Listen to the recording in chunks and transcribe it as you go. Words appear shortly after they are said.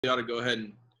ought to go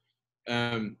ahead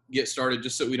and get started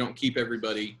just so we don't keep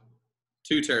everybody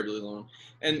too terribly long.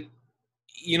 And,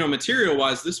 material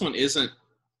wise, this one isn't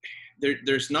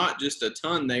there's not just a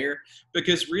ton there,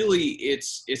 because really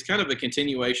it's kind of a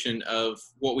continuation of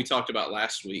what we talked about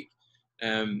last week.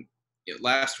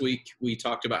 Last week we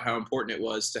talked about how important it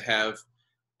was to have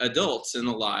adults in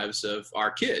the lives of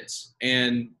our kids.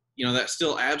 And, that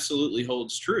still absolutely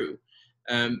holds true.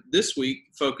 This week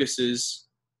focuses,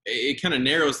 it kind of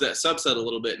narrows that subset a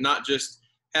little bit, not just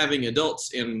having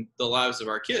adults in the lives of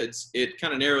our kids. It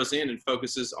kind of narrows in and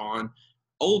focuses on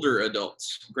older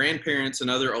adults, grandparents and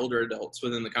other older adults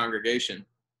within the congregation.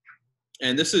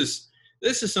 And this is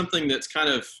something that's kind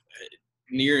of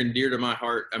near and dear to my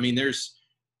heart. I mean, there's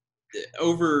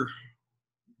over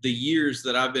the years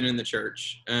that I've been in the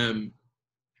church,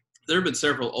 there have been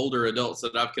several older adults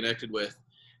that I've connected with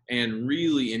and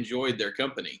really enjoyed their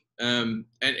company. And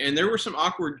there were some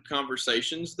awkward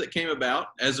conversations that came about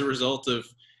as a result of,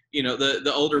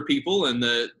 the older people and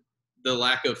the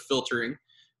lack of filtering.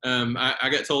 I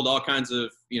got told all kinds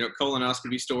of,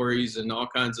 colonoscopy stories and all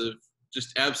kinds of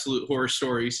just absolute horror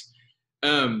stories.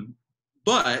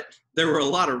 But there were a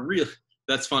lot of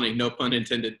that's funny, no pun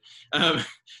intended.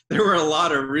 There were a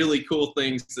lot of really cool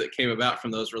things that came about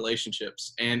from those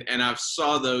relationships. And I've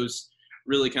saw those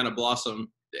really kind of blossom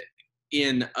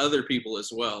in other people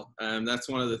as well. That's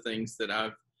one of the things that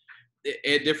I've,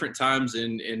 at different times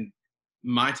in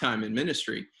my time in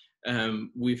ministry,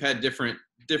 we've had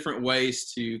different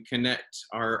ways to connect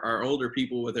our older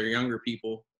people with our younger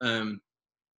people,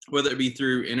 whether it be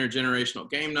through intergenerational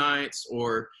game nights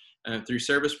or through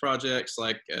service projects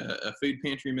like a food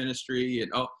pantry ministry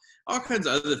and all kinds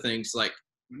of other things. Like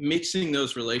mixing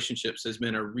those relationships has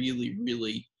been a really,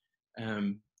 really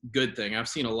good thing. I've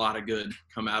seen a lot of good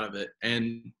come out of it.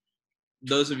 And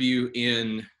those of you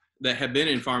that have been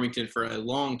in Farmington for a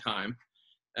long time,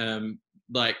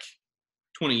 like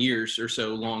 20 years or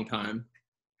so, long time,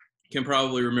 can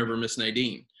probably remember Miss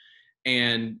Nadine.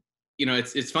 And,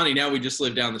 it's funny, now we just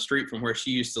live down the street from where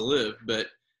she used to live, but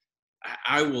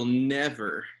I will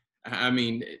never,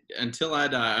 until I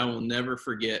die, I will never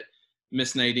forget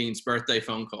Miss Nadine's birthday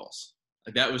phone calls.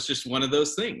 Like that was just one of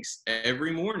those things.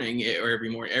 Every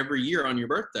year on your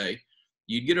birthday,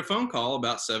 you'd get a phone call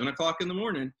about 7:00 in the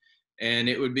morning, and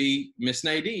it would be Miss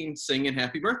Nadine singing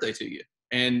happy birthday to you.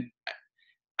 And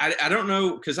I don't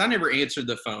know, because I never answered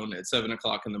the phone at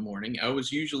 7:00 in the morning. I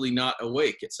was usually not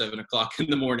awake at 7:00 in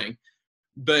the morning.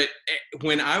 But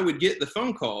when I would get the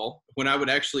phone call, when I would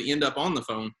actually end up on the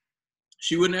phone,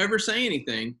 she wouldn't ever say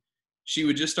anything. She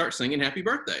would just start singing happy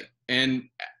birthday. And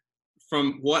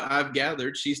from what I've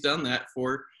gathered, she's done that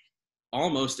for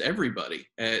almost everybody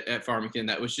at Farmington.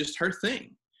 That was just her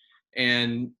thing.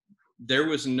 And there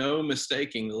was no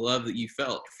mistaking the love that you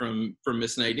felt from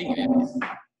Miss Nadine.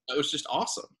 That was just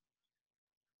awesome.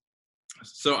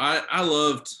 So I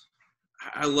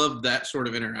loved that sort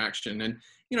of interaction. And,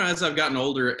 as I've gotten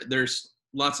older, there's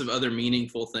lots of other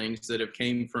meaningful things that have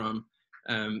came from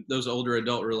those older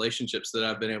adult relationships that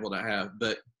I've been able to have.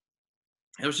 But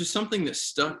it was just something that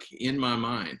stuck in my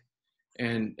mind.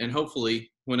 And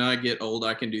hopefully when I get old,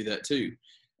 I can do that too.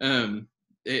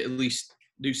 At least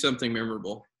do something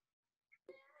memorable.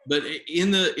 But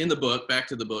in the book, back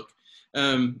to the book,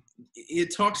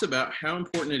 it talks about how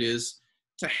important it is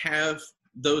to have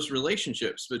those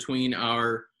relationships between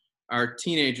our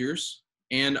teenagers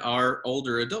and our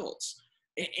older adults.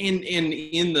 And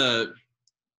in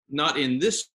not in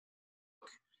this book,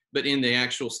 but in the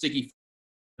actual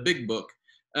big book,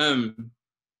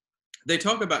 they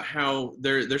talk about how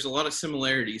there's a lot of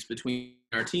similarities between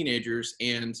our teenagers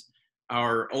and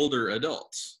our older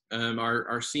adults,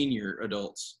 our senior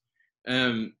adults.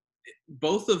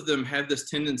 Both of them have this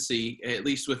tendency, at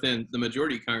least within the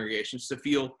majority of congregations, to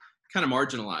feel kind of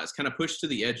marginalized, kind of pushed to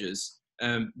the edges,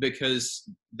 because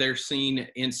they're seen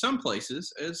in some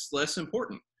places as less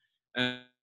important.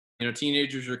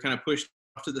 Teenagers are kind of pushed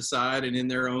off to the side and in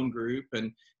their own group,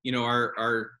 and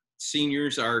our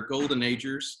seniors, our golden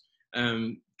agers,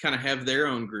 kind of have their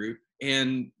own group,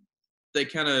 and they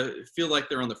kind of feel like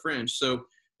they're on the fringe. So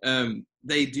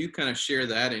they do kind of share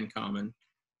that in common.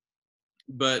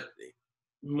 But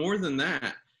more than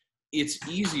that, it's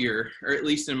easier, or at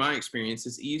least in my experience,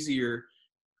 it's easier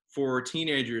for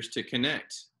teenagers to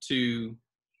connect to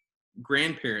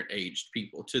grandparent-aged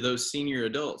people, to those senior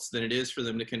adults, than it is for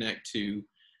them to connect to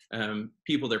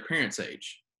people their parents'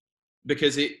 age.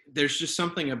 Because there's just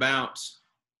something about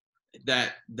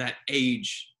that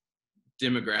age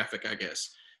demographic, I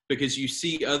guess, because you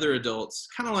see other adults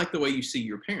kind of like the way you see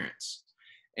your parents.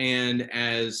 And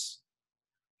as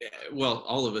well,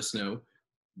 all of us know,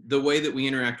 the way that we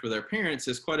interact with our parents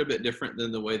is quite a bit different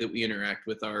than the way that we interact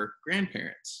with our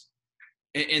grandparents.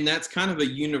 And that's kind of a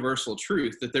universal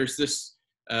truth, that there's this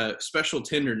special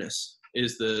tenderness,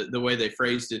 is the way they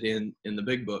phrased it in the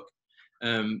big book,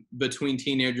 between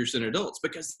teenagers and adults,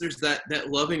 because there's that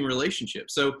loving relationship.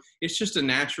 So it's just a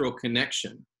natural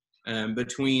connection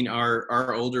between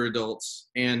our older adults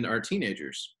and our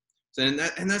teenagers. So, and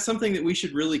that's something that we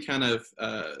should really kind of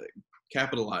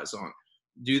capitalize on,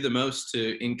 do the most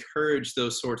to encourage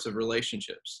those sorts of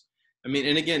relationships. I mean,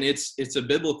 and again, it's a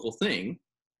biblical thing.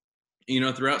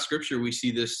 Throughout Scripture, we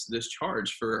see this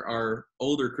charge for our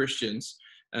older Christians,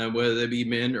 whether they be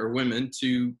men or women,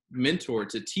 to mentor,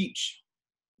 to teach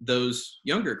those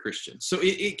younger Christians. So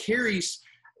it carries,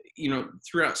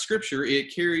 throughout Scripture,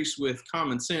 it carries with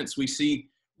common sense. We see,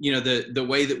 the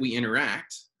way that we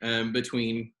interact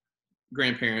between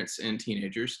grandparents and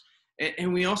teenagers,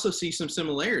 and we also see some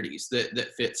similarities that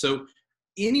fit. So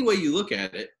any way you look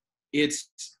at it, it's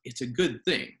a good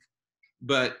thing,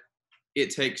 but it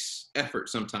takes effort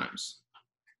sometimes.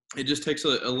 It just takes a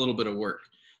little bit of work.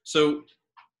 So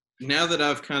now that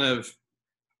I've kind of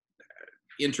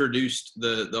introduced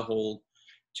the whole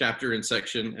chapter and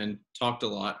section and talked a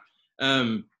lot,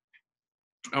 I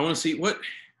want to see what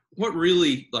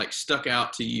really like stuck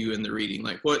out to you in the reading.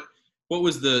 Like what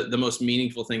was the most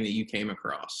meaningful thing that you came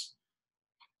across?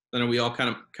 I know we all kind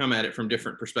of come at it from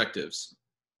different perspectives.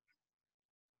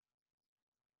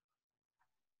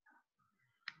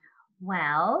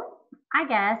 Well, I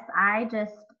guess I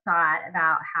just thought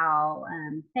about how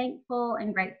thankful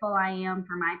and grateful I am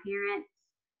for my parents.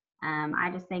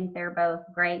 I just think they're both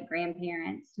great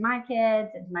grandparents to my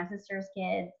kids and to my sister's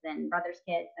kids and brother's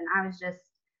kids. And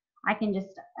I can just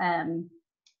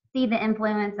see the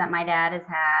influence that my dad has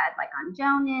had, like on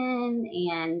Jonan.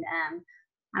 And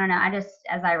I don't know,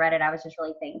 as I read it, I was just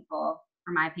really thankful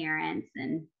for my parents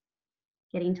and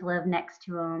getting to live next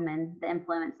to them and the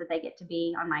influence that they get to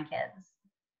be on my kids.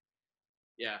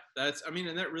 Yeah,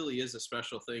 and that really is a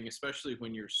special thing, especially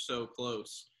when you're so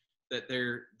close, that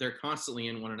they're constantly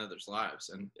in one another's lives,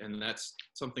 and that's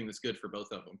something that's good for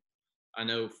both of them. I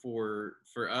know for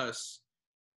us,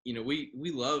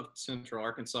 we loved Central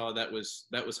Arkansas. That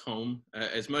was home.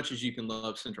 As much as you can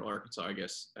love Central Arkansas, I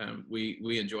guess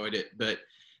we enjoyed it, but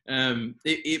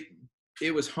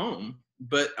it was home.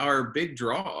 But our big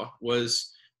draw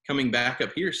was coming back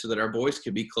up here so that our boys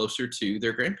could be closer to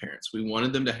their grandparents. We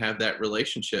wanted them to have that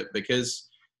relationship because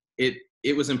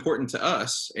it was important to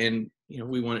us, and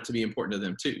we want it to be important to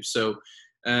them too. So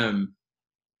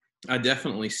I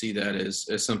definitely see that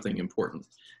as something important.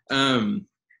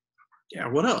 Yeah,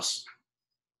 what else?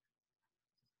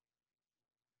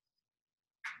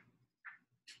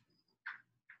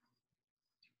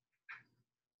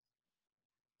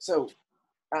 So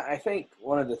I think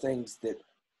one of the things that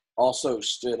also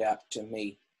stood out to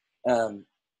me,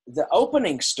 the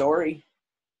opening story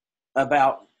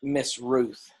about Miss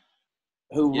Ruth,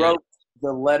 who wrote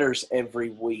the letters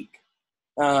every week.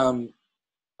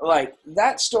 Like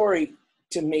that story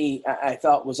to me, I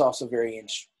thought was also very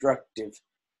instructive,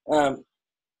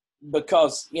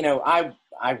 because,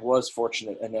 I was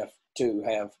fortunate enough to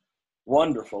have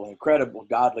wonderful, incredible,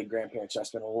 godly grandparents I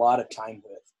spent a lot of time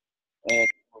with, and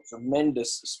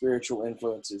tremendous spiritual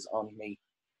influences on me.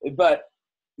 But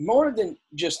more than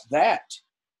just that,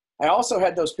 I also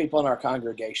had those people in our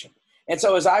congregation. And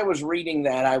so as I was reading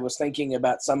that, I was thinking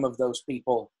about some of those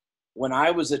people when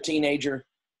I was a teenager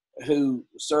who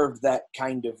served that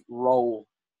kind of role,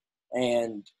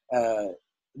 and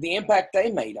the impact they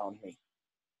made on me.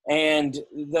 And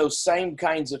those same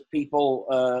kinds of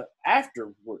people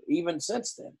afterward, even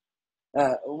since then.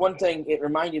 One thing, it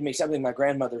reminded me, something my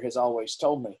grandmother has always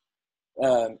told me,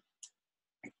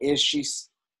 is she's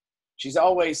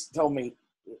always told me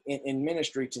in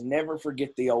ministry to never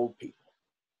forget the old people.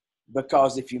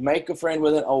 Because if you make a friend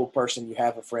with an old person, you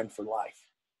have a friend for life.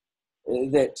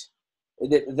 That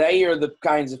they are the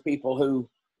kinds of people who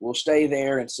will stay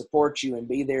there and support you and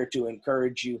be there to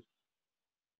encourage you,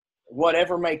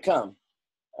 whatever may come.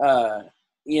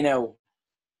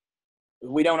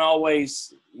 We don't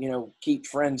always, keep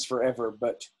friends forever,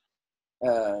 but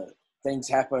things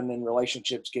happen and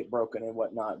relationships get broken and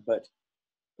whatnot. But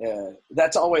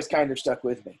that's always kind of stuck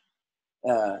with me.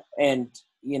 And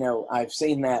I've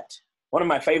seen that. One of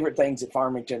my favorite things at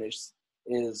Farmington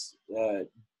is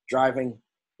driving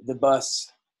the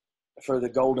bus for the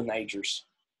Golden Agers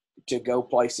to go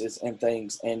places and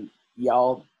things. And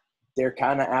y'all, they're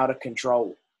kind of out of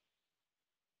control.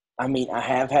 I mean, I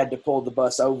have had to pull the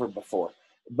bus over before,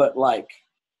 but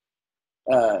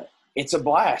it's a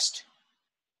blast.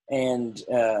 And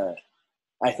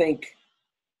I think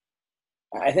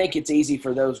I think it's easy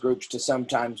for those groups to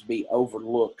sometimes be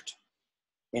overlooked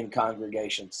in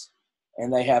congregations,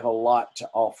 and they have a lot to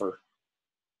offer.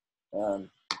 A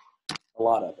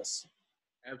lot of us.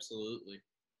 Absolutely.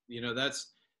 You know,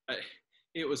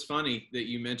 it was funny that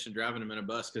you mentioned driving them in a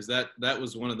bus, because that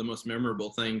was one of the most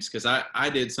memorable things, because I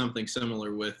did something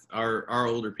similar with our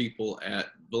older people at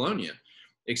Bologna,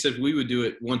 except we would do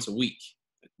it once a week.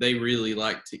 They really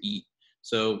like to eat.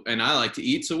 So, and I like to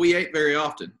eat, so we ate very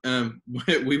often.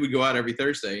 We would go out every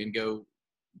Thursday and go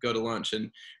to lunch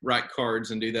and write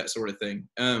cards and do that sort of thing.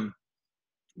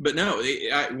 But no,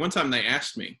 one time they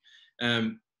asked me,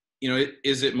 you know,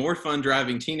 is it more fun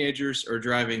driving teenagers or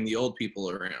driving the old people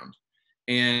around?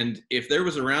 And if there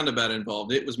was a roundabout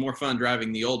involved, it was more fun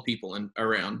driving the old people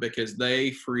around, because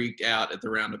they freaked out at the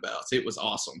roundabouts. It was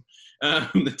awesome.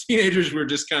 The teenagers were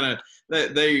just kind of,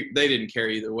 they didn't care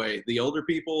either way. The older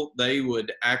people, they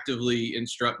would actively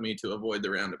instruct me to avoid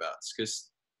the roundabouts because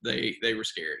they were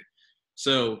scary.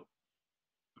 So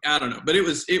I don't know, but it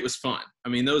was fun. I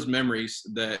mean, those memories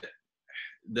that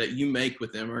you make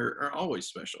with them are always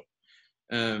special.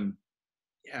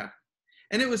 Yeah.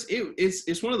 And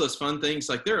it's one of those fun things.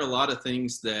 Like, there are a lot of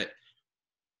things that,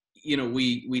 you know,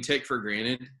 we take for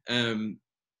granted.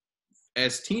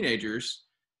 As teenagers,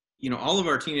 you know, all of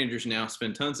our teenagers now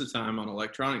spend tons of time on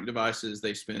electronic devices.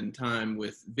 They spend time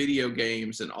with video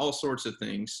games and all sorts of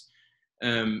things.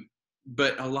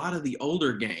 But a lot of the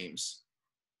older games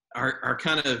are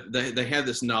kind of, they have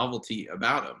this novelty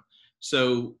about them.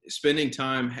 So spending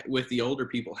time with the older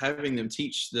people, having them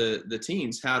teach the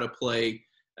teens how to play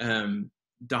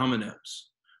dominoes,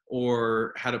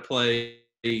 or how to play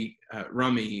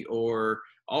rummy, or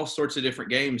all sorts of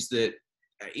different games that,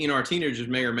 you know, our teenagers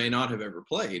may or may not have ever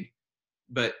played.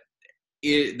 But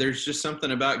there's just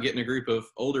something about getting a group of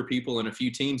older people and a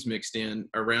few teens mixed in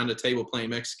around a table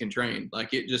playing Mexican Train.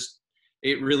 Like,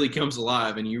 it really comes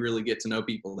alive, and you really get to know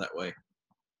people that way.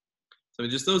 So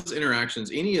just those interactions,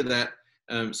 any of that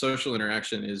social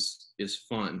interaction is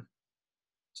fun.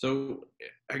 So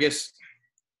I guess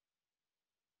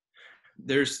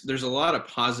there's a lot of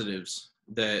positives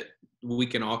that we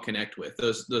can all connect with.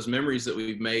 Those memories that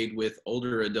we've made with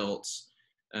older adults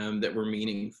that were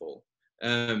meaningful.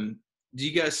 Do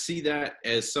you guys see that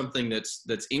as something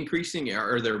that's increasing?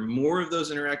 Are there more of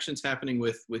those interactions happening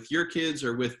with your kids,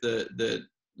 or with the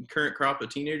current crop of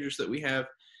teenagers that we have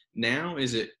now?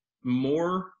 Is it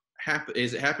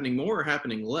happening more or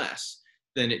happening less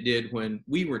than it did when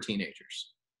we were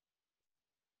teenagers?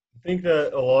 I think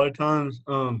that a lot of times,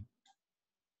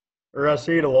 or I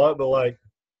see it a lot, but like,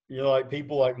 you know, like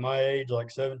people like my age, like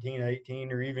 17,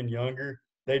 18, or even younger,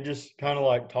 they just kind of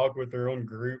like talk with their own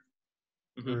group,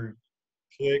 or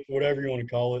clique, whatever you want to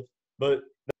call it, but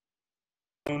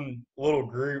their own little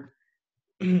group.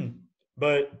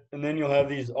 But, and then you'll have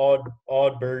these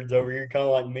odd birds over here, kind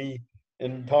of like me,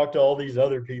 and talk to all these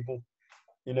other people,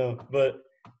 you know. But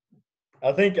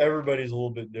I think everybody's a little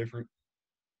bit different.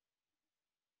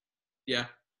 Yeah,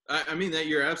 I mean that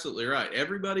you're absolutely right.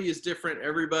 Everybody is different.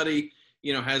 Everybody,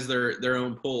 you know, has their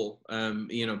own pull.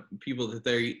 You know, people that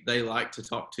they like to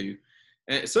talk to.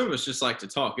 And some of us just like to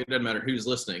talk. It doesn't matter who's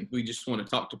listening. We just want to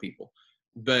talk to people.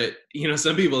 But, you know,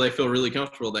 some people, they feel really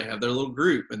comfortable. They have their little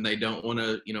group and they don't want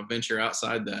to, you know, venture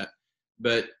outside that.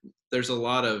 But there's a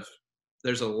lot of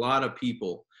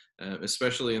people,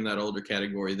 especially in that older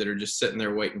category, that are just sitting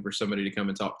there waiting for somebody to come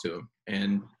and talk to them.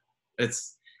 And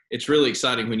it's really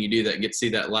exciting when you do that, get to see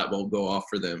that light bulb go off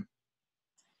for them.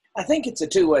 I think it's a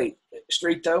two-way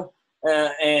street, though.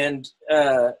 I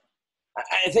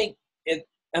think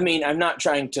I'm not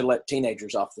trying to let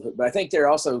teenagers off the hook, but I think there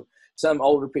are also some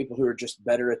older people who are just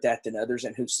better at that than others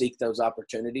and who seek those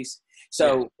opportunities.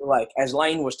 So, like, as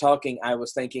Lane was talking, I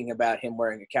was thinking about him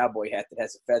wearing a cowboy hat that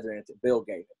has a feather in it that Bill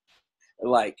gave him.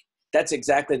 Like, that's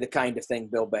exactly the kind of thing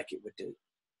Bill Beckett would do.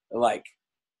 Like,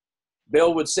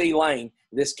 Bill would see Lane,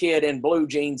 this kid in blue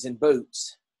jeans and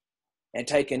boots, and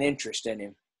take an interest in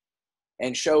him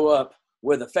and show up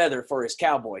with a feather for his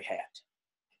cowboy hat,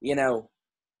 you know,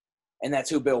 and that's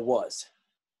who Bill was.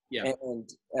 Yeah. And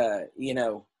you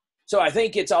know, so I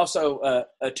think it's also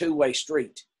a two-way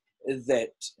street,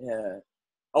 that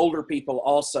older people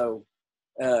also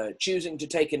choosing to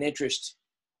take an interest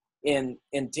in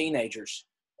teenagers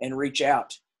and reach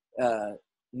out,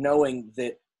 knowing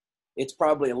that it's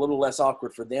probably a little less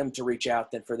awkward for them to reach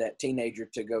out than for that teenager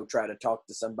to go try to talk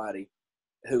to somebody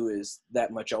who is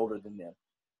that much older than them.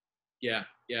 Yeah,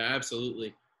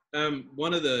 absolutely.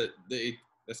 One of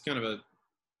that's kind of a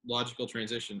logical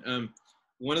transition.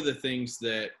 One of the things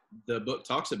that the book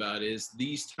talks about is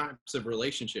these types of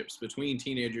relationships between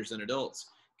teenagers and adults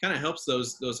kind of helps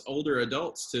those older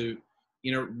adults to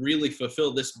really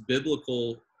fulfill this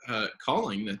biblical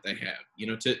calling that they have,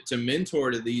 to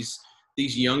mentor to these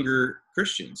younger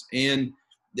Christians. And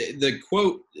the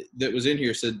quote that was in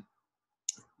here said,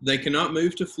 they cannot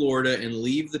move to Florida and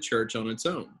leave the church on its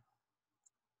own.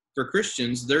 For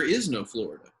Christians, there is no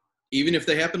Florida, even if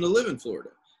they happen to live in Florida.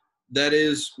 That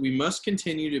is, we must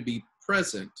continue to be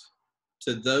present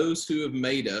to those who have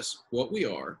made us what we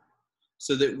are,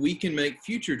 so that we can make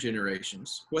future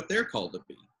generations what they're called to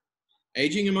be.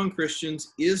 Aging among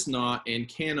Christians is not and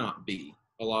cannot be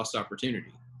a lost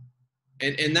opportunity.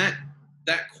 And that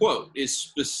quote is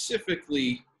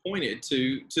specifically pointed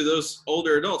to those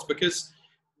older adults, because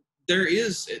there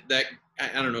is that,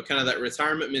 I don't know, kind of that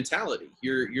retirement mentality.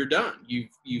 You're done.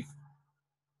 You've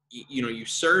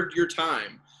served your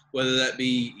time, whether that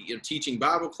be teaching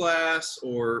Bible class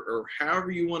or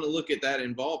however you want to look at that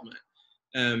involvement.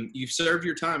 You've served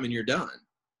your time and you're done.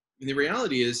 And the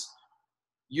reality is,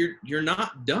 you're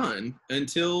not done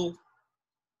until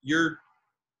you're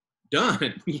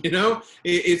done.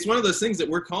 It's one of those things that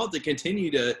we're called to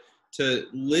continue to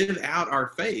live out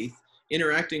our faith,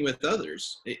 interacting with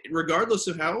others, regardless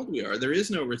of how old we are. There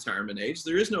is no retirement age.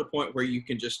 There is no point where you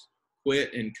can just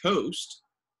quit and coast.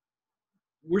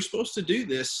 We're supposed to do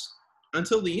this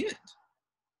until the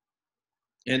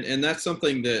end. And that's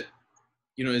something that,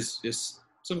 is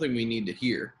something we need to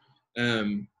hear.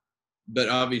 But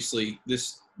obviously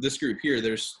this group here,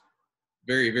 there's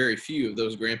very, very few of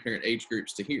those grandparent age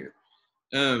groups to hear.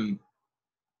 I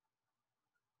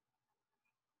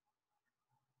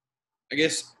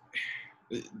guess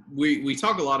we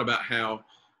talk a lot about how,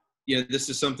 this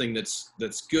is something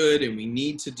that's good and we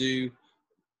need to do.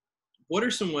 What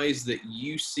are some ways that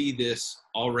you see this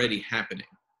already happening?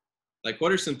 Like,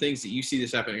 what are some things that you see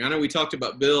this happening? I know we talked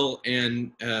about Bill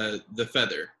and the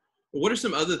feather. But what are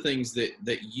some other things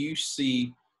that you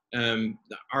see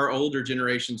our older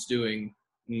generations doing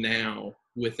now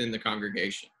within the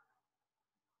congregation?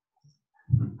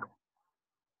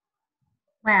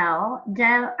 Well,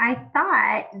 Joe, I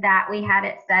thought that we had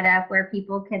it set up where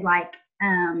people could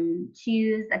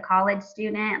choose a college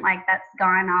student that's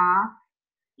gone off,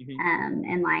 and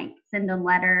send them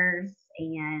letters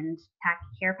and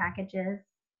care packages.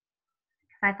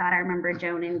 I thought I remember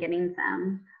Jonan getting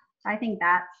some. So I think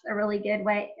that's a really good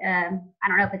way. I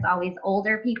don't know if it's always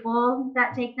older people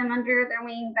that take them under their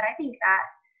wing, but I think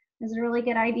that is a really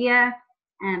good idea.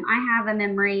 I have a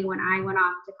memory when I went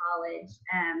off to college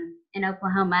in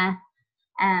Oklahoma,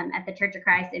 at the Church of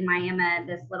Christ in Miami.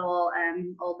 This little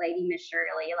old lady, Miss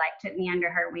Shirley, took me under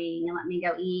her wing and let me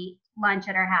go eat lunch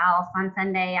at her house on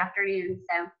Sunday afternoon.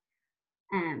 So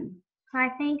I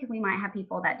think we might have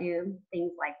people that do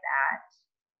things like that.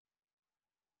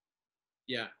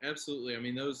 Yeah, absolutely. I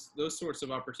mean, those sorts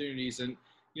of opportunities. And,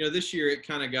 this year it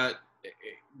kind of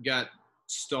got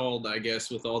stalled, I guess,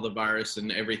 with all the virus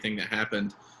and everything that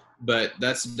happened. But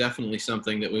that's definitely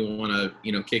something that we want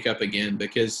to, kick up again,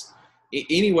 because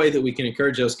any way that we can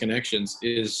encourage those connections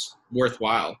is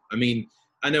worthwhile. I mean,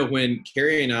 I know when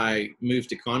Carrie and I moved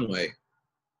to Conway,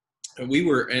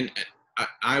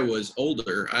 I was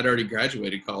older. I'd already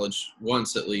graduated college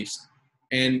once at least.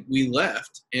 And we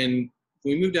left and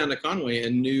we moved down to Conway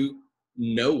and knew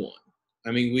no one.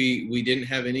 I mean, we didn't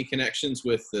have any connections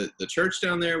with the church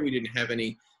down there. We didn't have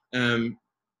any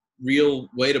real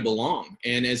way to belong.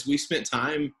 And as we spent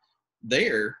time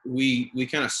there, we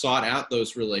kind of sought out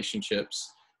those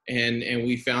relationships, and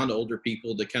we found older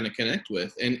people to kind of connect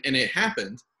with. And it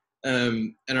happened.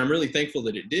 And I'm really thankful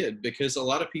that it did, because a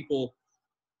lot of people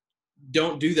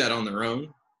don't do that on their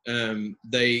own.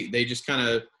 They just kind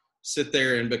of sit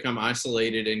there and become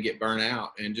isolated and get burnt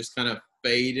out and just kind of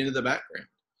fade into the background.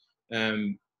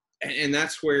 And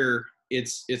that's where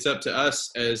it's up to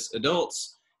us as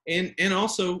adults, and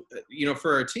also,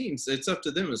 for our teens, it's up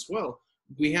to them as well.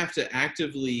 We have to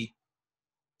actively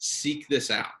seek this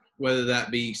out, whether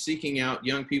that be seeking out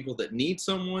young people that need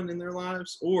someone in their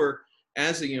lives, or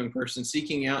as a young person,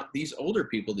 seeking out these older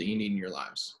people that you need in your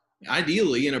lives.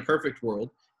 Ideally, in a perfect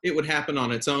world, it would happen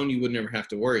on its own. You would never have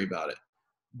to worry about it.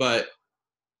 But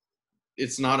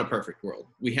it's not a perfect world.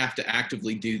 We have to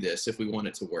actively do this if we want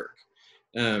it to work.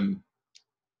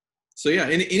 So yeah,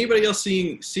 anybody else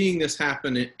seeing this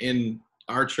happen in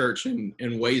our church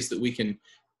in ways that we can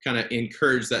kind of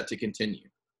encourage that to continue?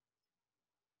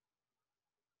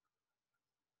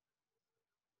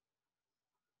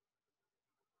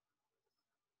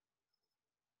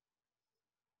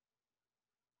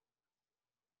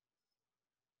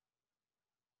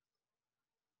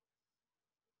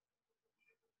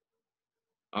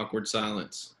 Awkward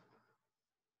silence.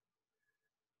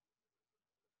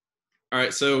 All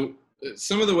right, so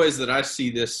some of the ways that I see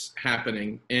this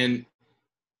happening, and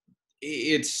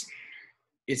it's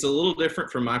a little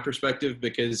different from my perspective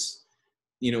because,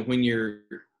 you know, when you're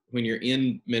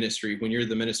in ministry, when you're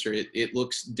the minister, it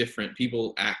looks different.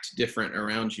 People act different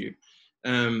around you.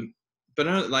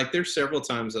 But like there's several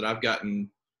times that I've gotten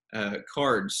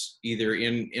cards either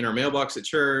in our mailbox at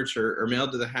church or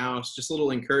mailed to the house, just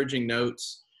little encouraging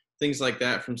notes, things like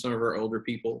that from some of our older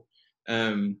people.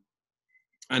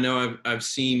 I know I've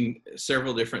seen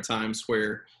several different times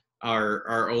where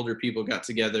our older people got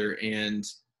together and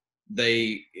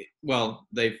they've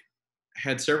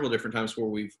had several different times where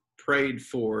we've prayed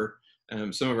for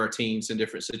some of our teens in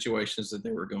different situations that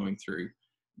they were going through.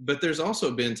 But there's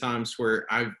also been times where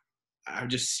I've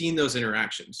just seen those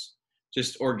interactions,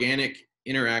 just organic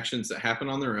interactions that happen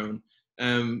on their own,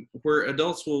 where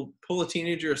adults will pull a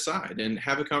teenager aside and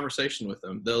have a conversation with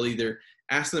them. They'll either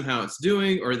ask them how it's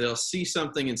doing, or they'll see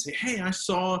something and say, hey, I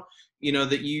saw, you know,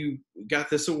 that you got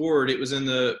this award. It was in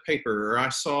the paper. Or I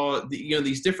saw,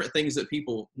 these different things that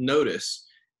people notice,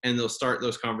 and they'll start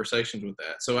those conversations with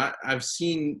that. So I've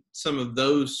seen some of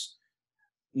those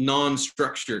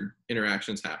non-structured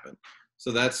interactions happen.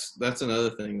 So that's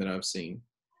another thing that I've seen.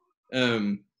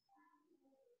 Robert,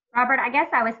 I guess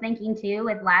I was thinking too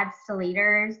with Lads to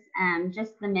Leaders,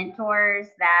 just the mentors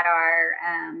that are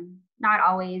not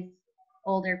always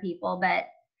older people, but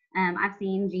I've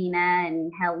seen Gina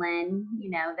and Helen, you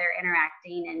know, they're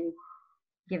interacting and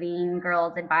giving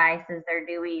girls advice as they're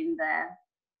doing the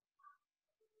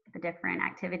different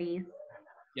activities.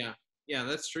 Yeah,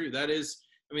 that's true. That is,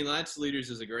 I mean, Lads to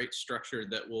Leaders is a great structure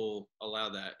that will allow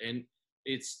that. And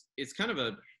it's kind of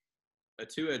a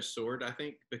two-edged sword, I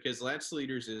think, because Lads to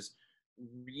Leaders is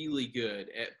really good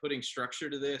at putting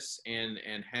structure to this and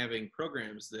having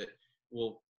programs that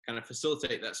will kind of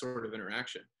facilitate that sort of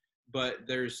interaction. But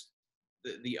there's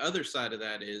the other side of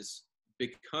that is,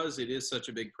 because it is such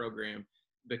a big program,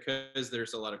 because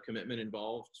there's a lot of commitment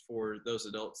involved for those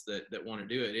adults that want to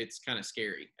do it, it's kind of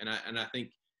scary. And I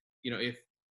think, you know,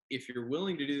 if you're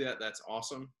willing to do that, that's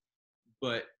awesome.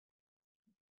 But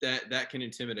that can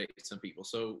intimidate some people.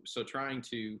 So trying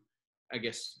to, I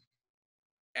guess,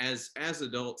 as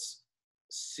adults,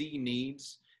 see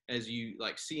needs, as you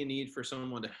like see a need for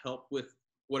someone to help with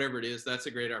whatever it is, that's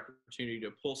a great opportunity to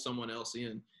pull someone else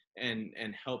in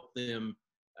and help them,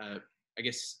 I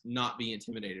guess, not be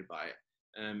intimidated by it,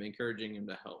 encouraging them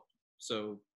to help.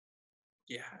 So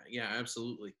yeah,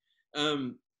 absolutely.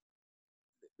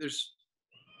 There's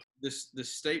this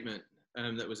statement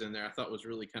that was in there I thought was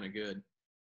really kind of good,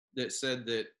 that said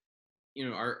that, you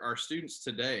know, our students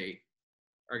today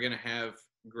are going to have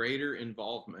greater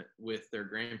involvement with their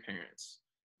grandparents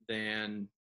than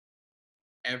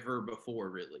ever before,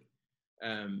 really.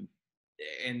 And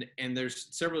there's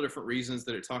several different reasons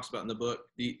that it talks about in the book.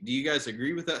 Do you guys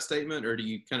agree with that statement, or do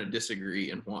you kind of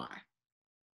disagree, and why?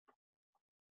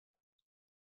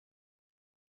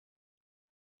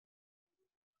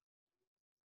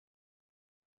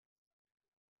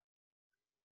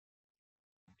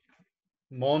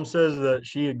 Mom says that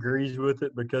she agrees with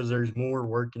it because there's more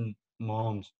working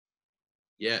moms.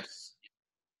 Yes.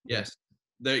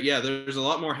 There's a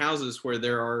lot more houses where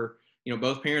there are, you know,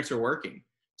 both parents are working.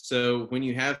 So when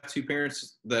you have two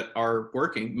parents that are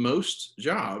working, most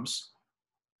jobs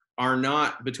are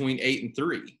not between 8 and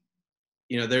 3.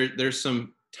 You know, there's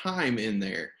some time in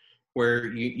there where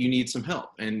you need some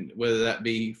help, and whether that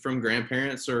be from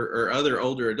grandparents or other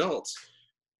older adults.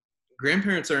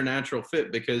 Grandparents are a natural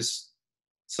fit because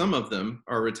some of them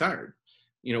are retired.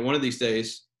 You know, one of these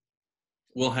days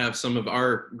we'll have some of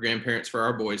our grandparents for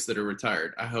our boys that are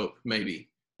retired. I hope, maybe.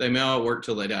 They may all work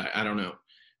till they die. I don't know.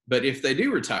 But if they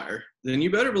do retire, then you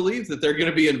better believe that they're going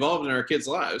to be involved in our kids'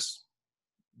 lives,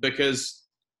 because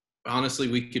honestly,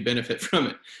 we could benefit from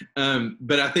it.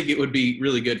 But I think it would be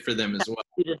really good for them as well.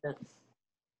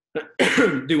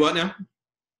 Do what now?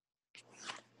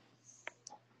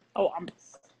 Oh,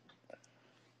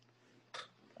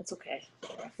 that's okay.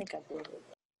 I think I blew it.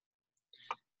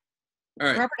 All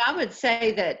right. Robert, I would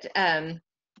say that,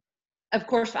 of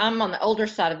course, I'm on the older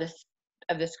side of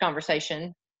this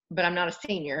conversation, but I'm not a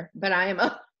senior. But I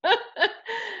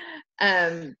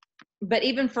am but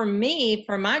even for me,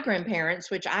 for my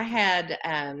grandparents, which I had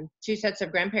 2 sets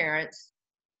of grandparents,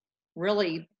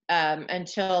 really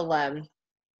until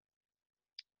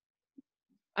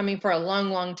for a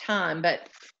long time. But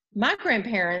my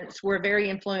grandparents were very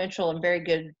influential and very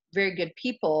good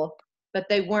people, but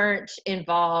they weren't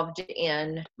involved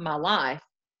in my life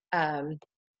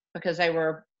because they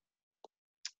were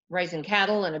raising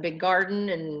cattle in a big garden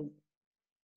and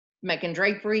making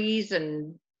draperies.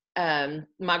 And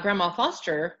my grandma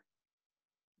Foster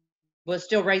was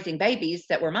still raising babies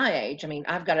that were my age. I mean,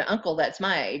 I've got an uncle that's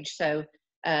my age. So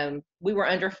we were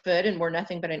underfoot and were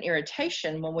nothing but an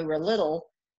irritation when we were little,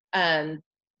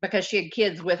 because she had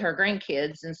kids with her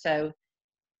grandkids. And so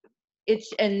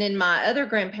and then my other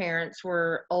grandparents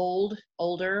were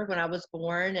older when I was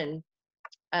born.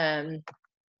 And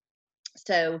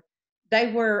so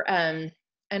they were, and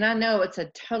I know it's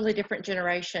a totally different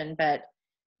generation, but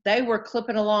they were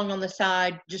clipping along on the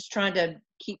side, just trying to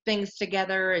keep things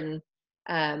together. And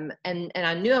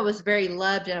I knew I was very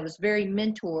loved and I was very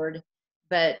mentored,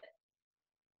 but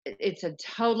it's a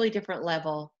totally different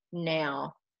level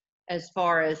now as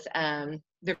far as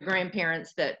the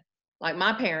grandparents that, like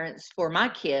my parents for my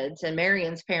kids and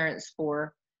Marion's parents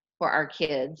for our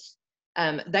kids.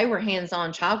 They were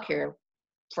hands-on childcare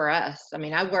for us. I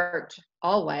mean, I worked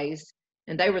always,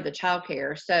 and they were the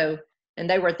childcare. So, and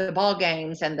they were at the ball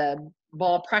games and the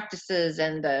ball practices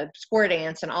and the square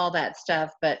dance and all that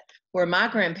stuff. But where my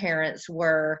grandparents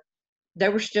were, they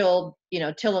were still,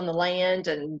 tilling the land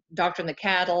and doctoring the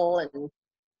cattle. And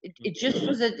it just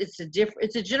was it's a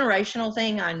generational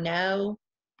thing, I know,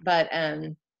 but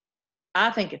I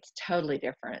think it's totally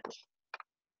different.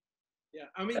 Yeah,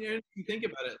 I mean, if you think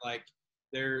about it, like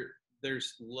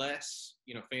there's less,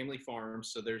 family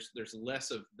farms, so there's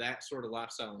less of that sort of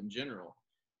lifestyle in general.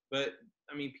 But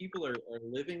I mean, people are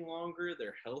living longer,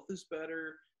 their health is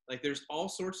better. Like there's all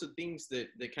sorts of things that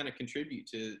kind of contribute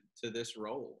to this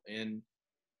role. And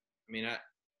I mean, I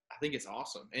think it's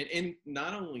awesome. And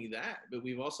not only that, but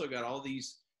we've also got all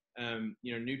these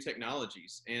new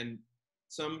technologies, and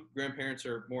some grandparents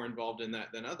are more involved in that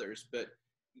than others. But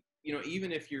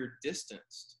even if you're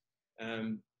distanced,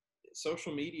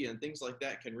 social media and things like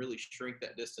that can really shrink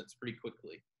that distance pretty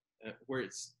quickly, where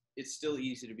it's still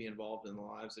easy to be involved in the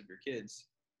lives of your kids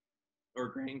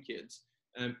or grandkids,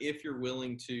 if you're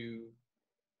willing to,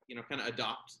 kind of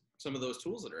adopt some of those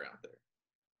tools that are out there.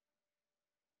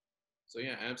 So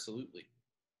yeah, absolutely.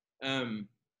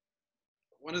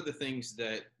 One of the things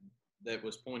that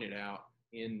was pointed out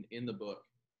in the book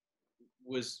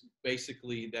was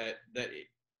basically that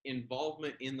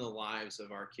involvement in the lives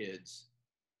of our kids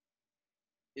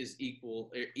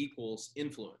equals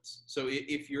influence. So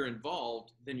if you're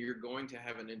involved, then you're going to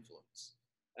have an influence,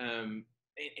 and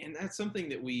that's something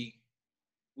that we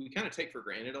kind of take for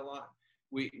granted a lot.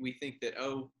 We think that,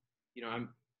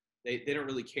 they don't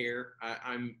really care.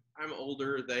 I'm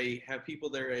older. They have people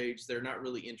their age. They're not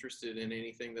really interested in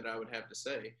anything that I would have to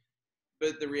say.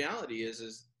 But the reality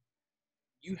is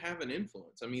you have an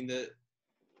influence. I mean,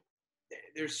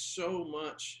 there's so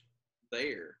much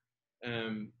there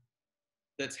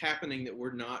that's happening that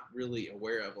we're not really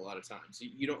aware of a lot of times.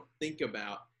 You don't think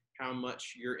about how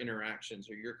much your interactions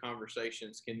or your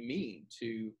conversations can mean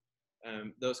to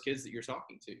those kids that you're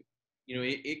talking to.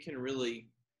 It can really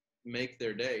make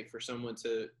their day for someone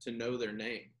to know their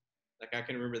name. Like I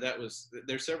can remember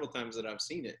there's several times that I've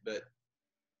seen it, but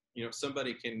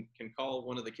somebody can call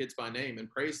one of the kids by name and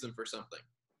praise them for something.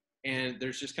 And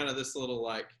there's just kind of this little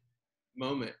like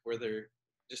moment where they're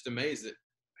just amazed that,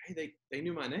 hey, they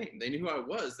knew my name. They knew who I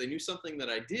was. They knew something that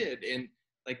I did. And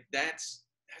like, that's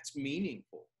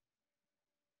meaningful.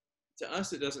 To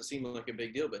us, it doesn't seem like a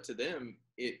big deal, but to them,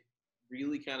 it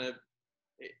really kind of,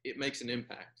 it makes an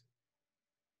impact.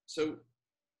 So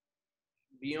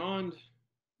beyond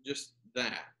just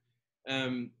that,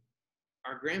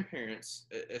 our grandparents,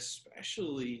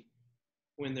 especially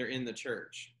when they're in the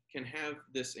church, can have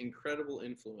this incredible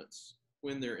influence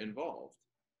when they're involved.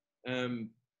 And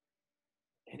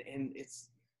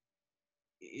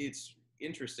it's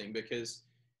interesting because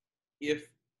if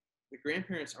the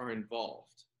grandparents are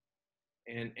involved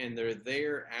and they're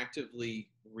there actively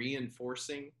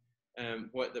reinforcing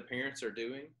what the parents are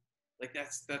doing, like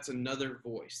that's another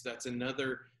voice. That's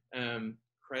another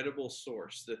credible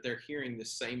source that they're hearing the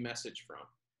same message from.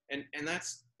 And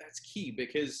that's key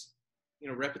because,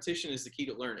 repetition is the key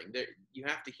to learning. You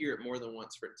have to hear it more than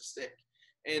once for it to stick.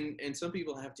 And some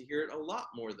people have to hear it a lot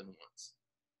more than once.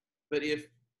 But if,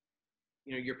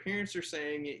 your parents are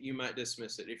saying it, you might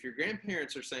dismiss it. If your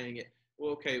grandparents are saying it,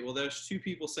 well, okay, well, there's two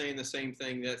people saying the same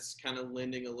thing. That's kind of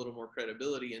lending a little more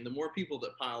credibility. And the more people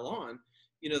that pile on,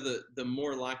 the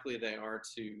more likely they are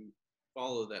to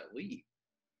follow that lead.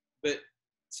 But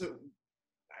so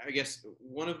I guess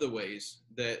one of the ways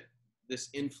that this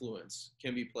influence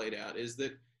can be played out is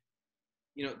that,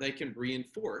 they can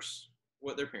reinforce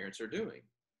what their parents are doing.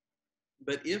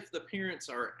 But if the parents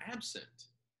are absent,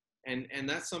 and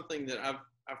that's something that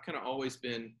I've kind of always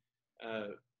been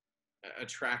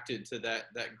attracted to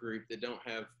that group that don't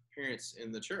have parents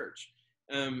in the church.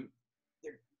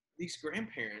 These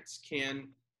grandparents can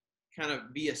kind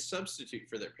of be a substitute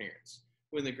for their parents.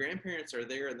 When the grandparents are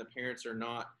there and the parents are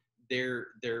not, they're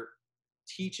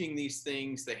teaching these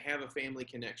things. They have a family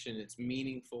connection. It's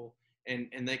meaningful, and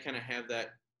they kind of have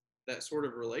that sort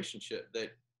of relationship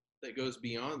that goes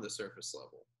beyond the surface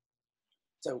level.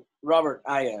 So, Robert,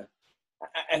 I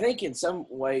think in some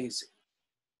ways,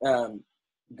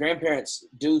 grandparents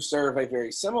do serve a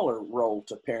very similar role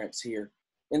to parents here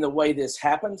in the way this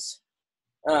happens,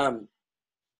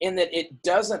 in that it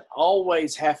doesn't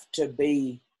always have to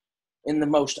be in the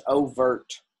most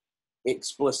overt,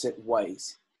 explicit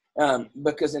ways.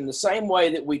 Because in the same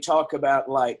way that we talk about,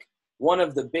 like, one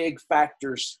of the big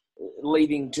factors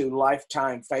leading to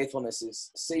lifetime faithfulness is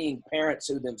seeing parents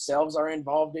who themselves are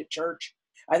involved at church,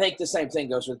 I think the same thing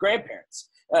goes with grandparents.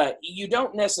 You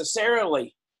don't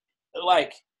necessarily,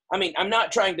 I'm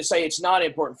not trying to say it's not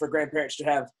important for grandparents to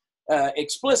have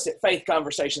explicit faith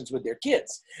conversations with their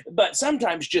kids, but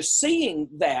sometimes just seeing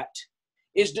that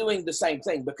is doing the same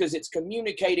thing because it's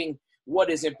communicating what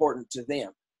is important to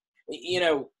them.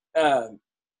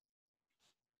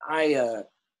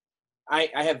 I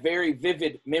have very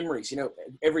vivid memories.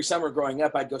 Every summer growing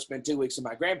up, I'd go spend 2 weeks with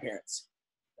my grandparents.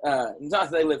 Not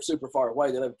that they live super far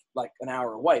away; they live like an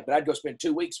hour away. But I'd go spend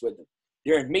 2 weeks with them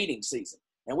during meeting season,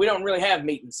 and we don't really have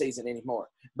meeting season anymore.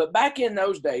 But back in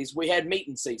those days, we had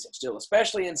meeting season still,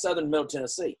 especially in southern Middle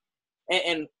Tennessee,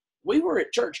 and we were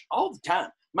at church all the time.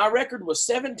 My record was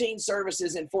 17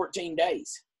 services in 14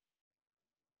 days.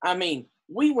 I mean,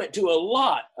 we went to a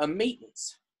lot of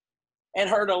meetings and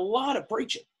heard a lot of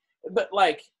preaching. But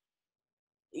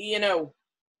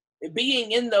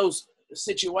being in those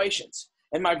situations,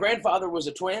 and my grandfather was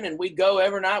a twin, and we'd go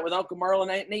every night with Uncle Merle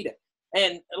and Aunt Nita.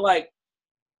 And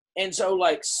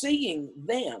so seeing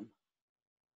them,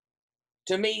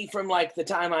 to me, from the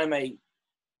time I'm a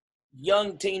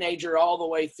young teenager all the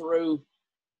way through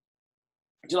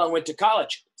till I went to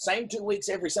college, same 2 weeks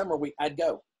every summer I'd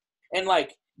go. And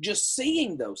just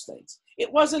seeing those things,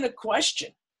 it wasn't a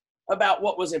question about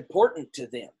what was important to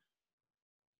them.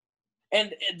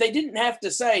 And they didn't have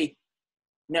to say,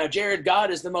 now, Jared,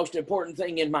 God is the most important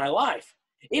thing in my life.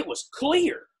 It was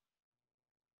clear.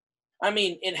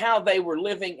 In how they were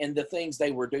living and the things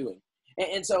they were doing.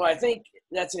 And so I think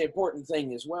that's an important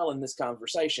thing as well in this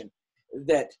conversation,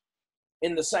 that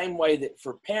in the same way that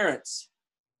for parents,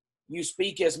 you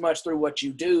speak as much through what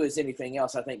you do as anything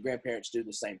else, I think grandparents do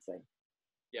the same thing.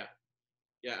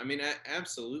 Yeah,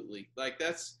 absolutely.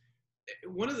 That's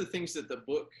one of the things that the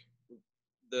book,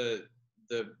 the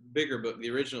bigger book, the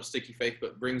original Sticky Faith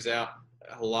book, brings out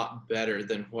a lot better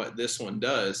than what this one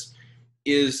does,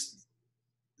 is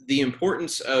the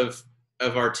importance of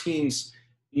our teens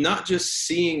not just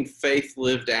seeing faith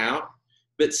lived out,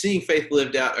 but seeing faith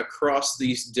lived out across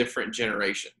these different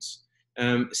generations.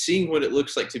 Seeing what it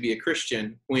looks like to be a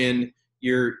Christian when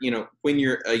you're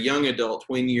a young adult,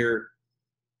 when you're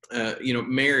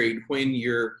married, when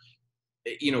you're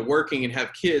working and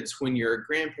have kids, when you're a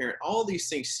grandparent. All these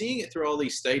things, seeing it through all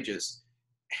these stages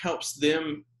helps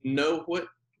them know what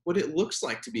it looks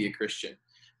like to be a Christian.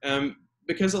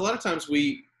 Because a lot of times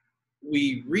we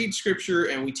read scripture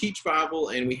and we teach Bible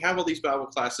and we have all these Bible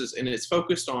classes, and it's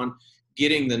focused on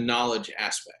getting the knowledge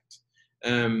aspect.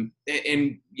 And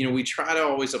we try to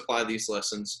always apply these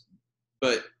lessons,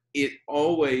 but it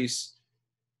always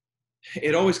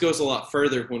goes a lot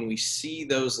further when we see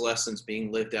those lessons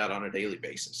being lived out on a daily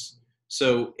basis.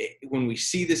 So when we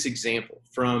see this example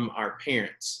from our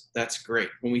parents, that's great.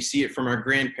 When we see it from our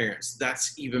grandparents,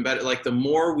 that's even better. The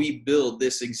more we build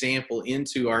this example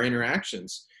into our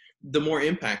interactions, the more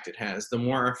impact it has, the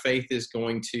more our faith is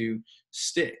going to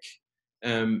stick.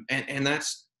 And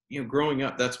that's, growing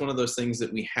up, that's one of those things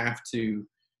that we have to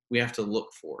look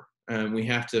for. We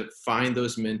have to find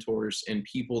those mentors and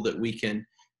people that we can,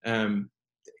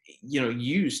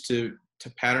 use to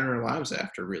pattern our lives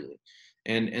after, really.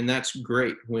 And that's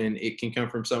great when it can come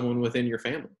from someone within your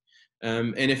family.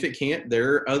 And if it can't,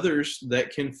 there are others that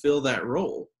can fill that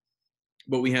role,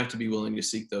 but we have to be willing to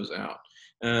seek those out.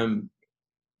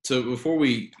 So before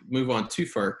we move on too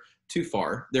far,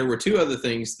 there were two other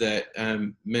things that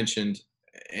mentioned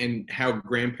and how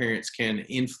grandparents can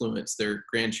influence their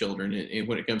grandchildren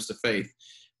when it comes to faith.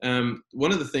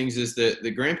 One of the things is that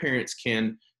the grandparents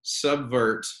can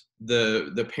subvert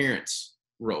the parents'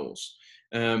 roles,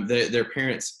 their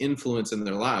parents' influence in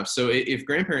their lives. So if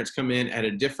grandparents come in at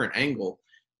a different angle,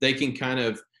 they can kind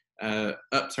of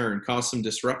cause some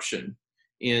disruption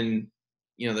in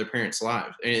their parents'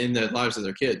 lives, in the lives of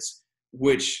their kids,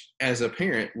 which as a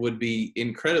parent would be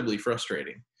incredibly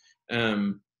frustrating.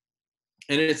 And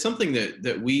it's something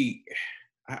that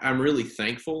I'm really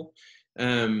thankful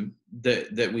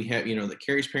that we have, that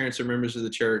Carrie's parents are members of the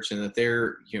church and that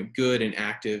they're, good and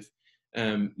active.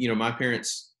 My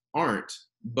parents aren't,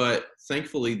 but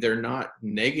thankfully they're not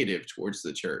negative towards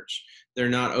the church. They're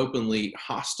not openly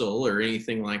hostile or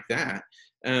anything like that.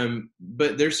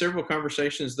 But there's several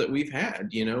conversations that we've had,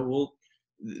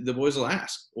 the boys will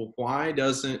ask, well, why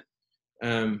doesn't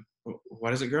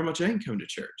Grandma Jane come to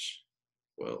church?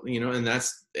 Well, and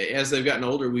that's, as they've gotten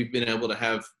older, we've been able to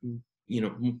have,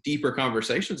 deeper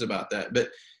conversations about that. But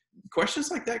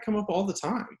questions like that come up all the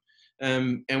time.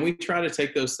 And we try to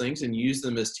take those things and use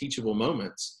them as teachable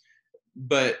moments.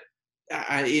 But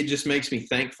it just makes me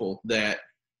thankful that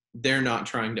they're not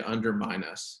trying to undermine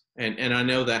us. And I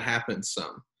know that happens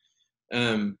some.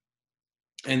 And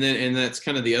that's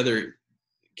kind of the other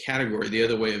category. The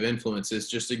other way of influence is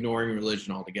just ignoring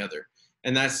religion altogether.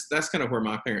 And that's kind of where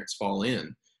my parents fall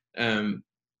in. And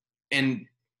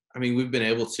I mean, we've been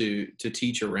able to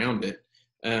teach around it.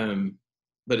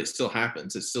 But it still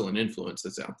happens. It's still an influence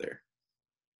that's out there.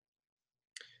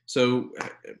 So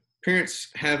parents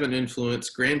have an influence,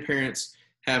 grandparents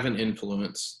have an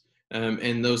influence,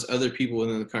 and those other people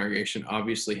within the congregation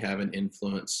obviously have an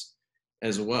influence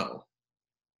as well.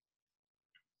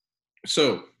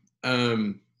 So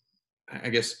I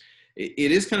guess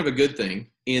it is kind of a good thing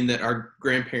in that our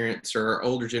grandparents or our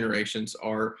older generations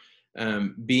are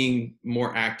being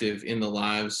more active in the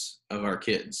lives of our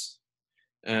kids.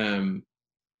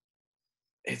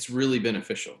 It's really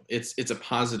beneficial. It's a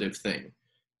positive thing.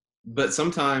 But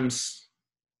sometimes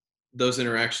those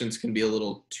interactions can be a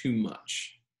little too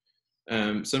much.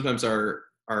 Sometimes our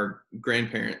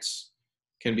grandparents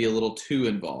can be a little too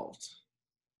involved.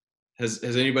 Has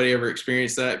anybody ever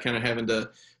experienced that, kind of having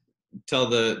to tell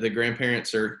the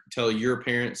grandparents or tell your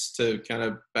parents to kind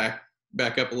of back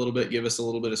up a little bit, give us a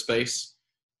little bit of space?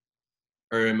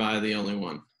 Or am I the only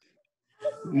one?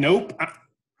 Nope.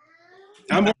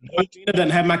 I'm wondering Gina doesn't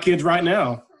have my kids right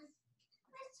now.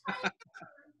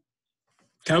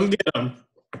 Come get them.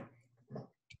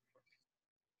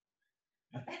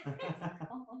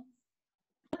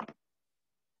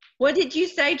 What did you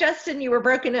say, Justin? You were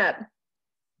broken up.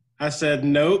 I said,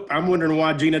 nope. I'm wondering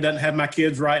why Gina doesn't have my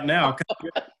kids right now.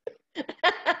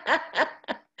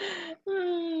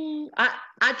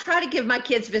 I try to give my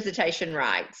kids visitation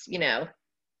rights,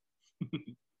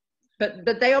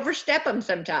 but they overstep them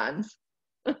sometimes.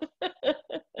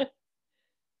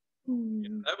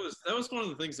 That was one of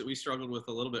the things that we struggled with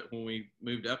a little bit when we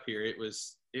moved up here. It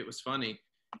was funny.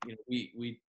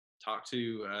 We talked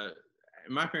to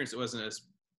my parents. It wasn't as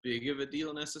big of a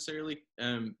deal necessarily,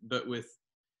 but with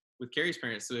Carrie's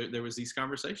parents, there was these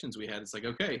conversations we had. It's like,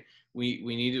 okay, we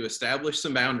need to establish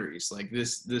some boundaries. Like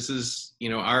this is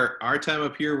our time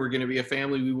up here. We're going to be a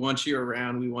family. We want you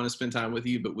around. We want to spend time with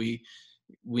you, but we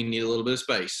need a little bit of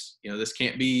space. This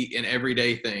can't be an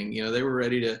everyday thing. They were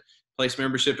ready to place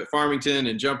membership at Farmington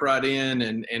and jump right in.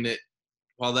 And it,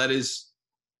 while that is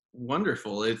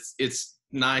wonderful, it's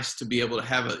nice to be able to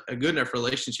have a good enough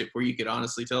relationship where you could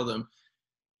honestly tell them,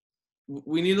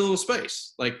 we need a little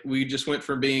space. Like we just went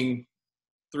from being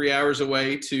 3 hours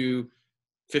away to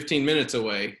 15 minutes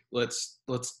away. Let's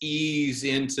ease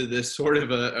into this sort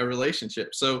of a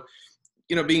relationship. So,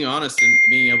 being honest and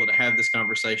being able to have this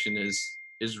conversation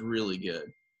is really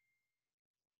good.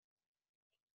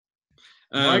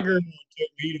 My grandma took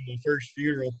me to my first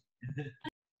funeral.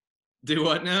 Do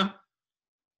what now?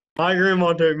 My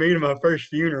grandma took me to my first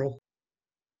funeral.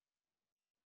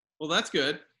 Well, that's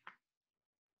good.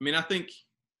 I mean, I think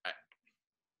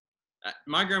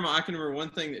my grandma, I can remember one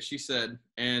thing that she said,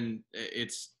 and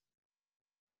it's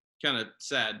kind of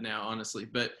sad now, honestly,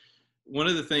 but one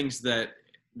of the things that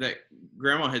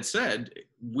grandma had said,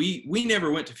 we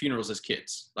never went to funerals as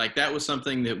kids. Like that was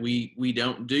something that we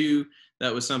don't do.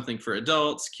 That was something for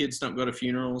adults. Kids don't go to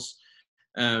funerals.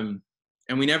 And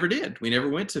we never did. We never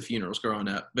went to funerals growing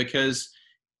up because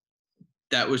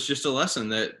that was just a lesson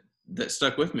that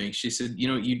stuck with me. She said,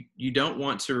 you don't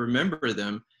want to remember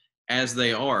them as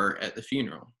they are at the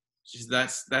funeral. She said,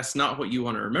 that's not what you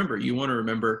want to remember. You want to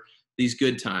remember these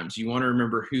good times. You want to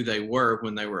remember who they were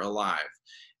when they were alive.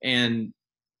 And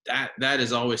that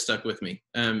has always stuck with me.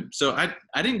 So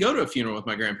I didn't go to a funeral with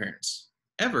my grandparents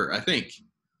ever, I think,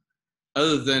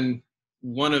 other than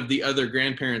one of the other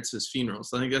grandparents'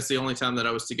 funerals. I think that's the only time that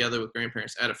I was together with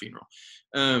grandparents at a funeral.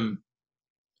 And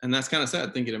that's kind of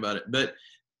sad thinking about it, but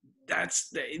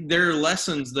there are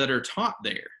lessons that are taught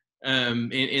there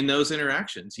in those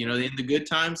interactions, in the good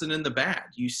times and in the bad.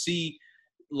 You see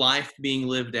life being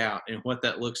lived out and what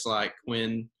that looks like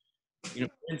when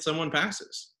someone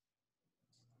passes.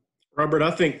 Robert,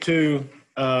 I think too,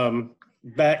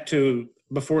 back to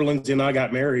before Lindsay and I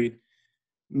got married,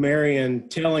 Marion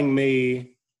telling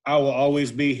me I will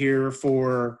always be here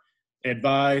for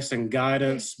advice and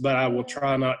guidance, but I will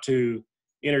try not to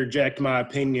interject my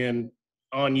opinion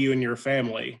on you and your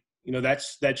family. You know,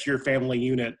 that's your family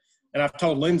unit. And I've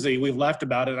told Lindsay, we've laughed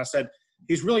about it. And I said,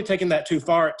 he's really taken that too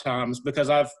far at times, because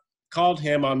I've called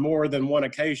him on more than one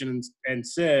occasion and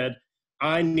said,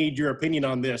 I need your opinion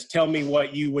on this. Tell me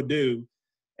what you would do.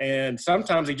 And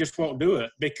sometimes he just won't do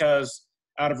it, because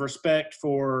out of respect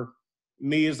for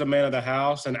me as the man of the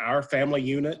house and our family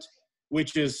unit,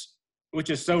 which is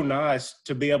so nice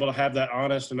to be able to have that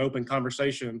honest and open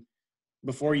conversation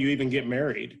before you even get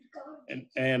married.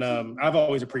 And I've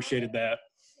always appreciated that.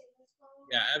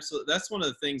 Yeah, absolutely. That's one of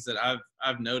the things that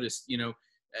I've noticed, you know,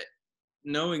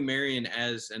 knowing Marion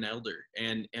as an elder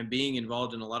and being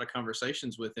involved in a lot of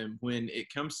conversations with him when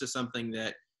it comes to something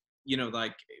that, you know,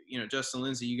 like, you know, Justin,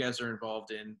 Lindsay, you guys are involved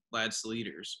in Lads to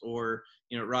Leaders, or,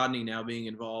 you know, Rodney now being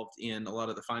involved in a lot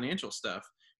of the financial stuff.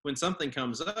 When something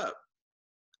comes up,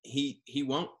 he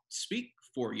won't speak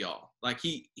for y'all. Like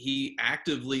he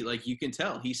actively, like, you can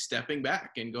tell he's stepping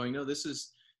back and going, no, this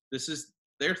is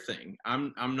their thing.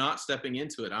 I'm not stepping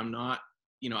into it. I'm not,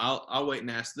 you know, I'll wait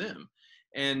and ask them.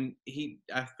 And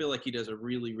I feel like he does a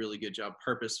really, really good job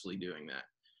purposefully doing that.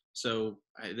 So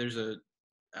there's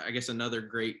I guess another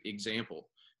great example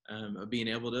of being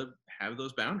able to have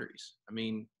those boundaries. I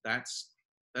mean, that's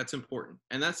important.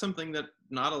 And that's something that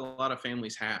not a lot of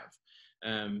families have.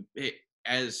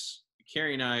 As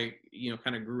Carrie and I, you know,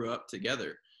 kind of grew up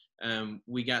together,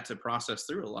 we got to process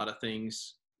through a lot of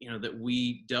things, you know, that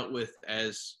we dealt with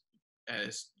as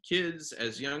kids,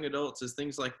 as young adults, as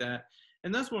things like that.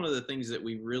 And that's one of the things that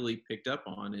we really picked up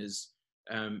on is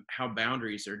how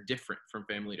boundaries are different from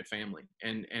family to family,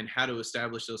 and how to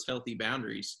establish those healthy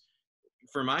boundaries.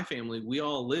 For my family, we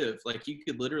all live, like, you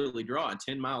could literally draw a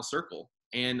 10-mile circle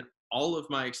and all of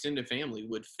my extended family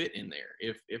would fit in there.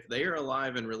 If they are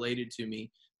alive and related to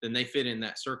me, then they fit in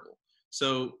that circle.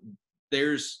 So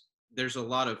there's a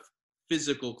lot of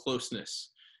physical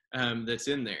closeness that's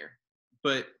in there,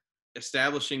 but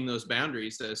establishing those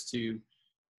boundaries as to,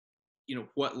 you know,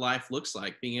 what life looks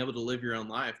like, being able to live your own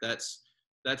life, that's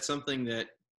something that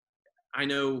I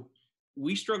know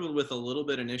we struggled with a little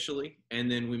bit initially,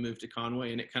 and then we moved to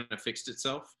Conway and it kind of fixed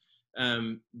itself.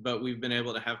 But we've been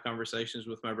able to have conversations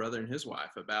with my brother and his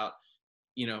wife about,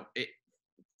 you know,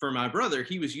 for my brother,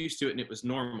 he was used to it and it was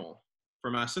normal.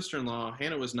 For my sister-in-law,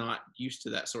 Hannah was not used to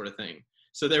that sort of thing.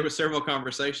 So there were several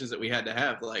conversations that we had to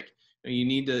have, like, you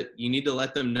need to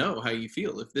let them know how you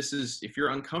feel. If you're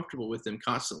uncomfortable with them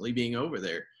constantly being over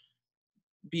there,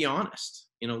 be honest,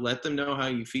 you know, let them know how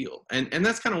you feel. And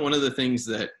that's kind of one of the things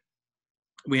that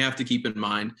we have to keep in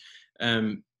mind.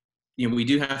 You know, we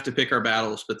do have to pick our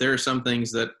battles, but there are some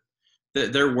things that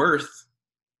they're worth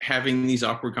having these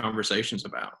awkward conversations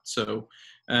about. So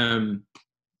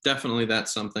definitely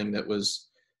that's something that was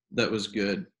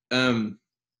good. Trying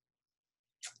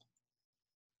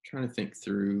to think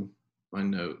through my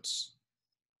notes.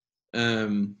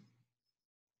 One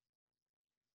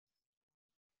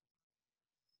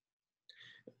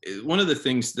of the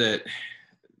things that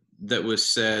was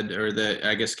said, or that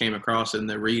I guess came across in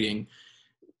the reading,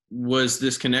 was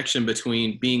this connection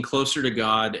between being closer to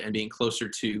God and being closer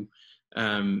to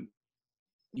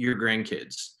your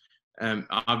grandkids.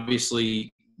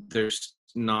 Obviously, there's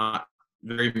not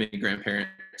very many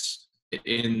grandparents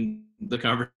in the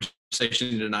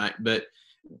conversation tonight, but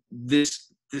this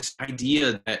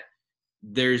idea that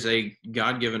there's a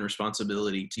God-given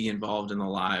responsibility to be involved in the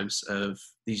lives of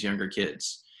these younger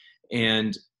kids.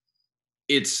 And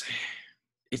it's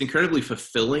incredibly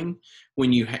fulfilling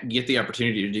when you get the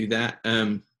opportunity to do that.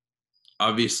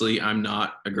 Obviously, I'm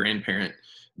not a grandparent,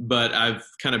 but I've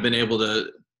kind of been able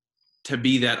to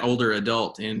be that older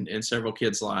adult in several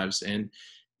kids' lives. And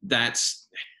there's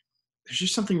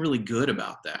just something really good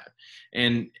about that.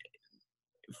 And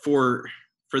for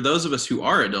those of us who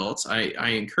are adults, I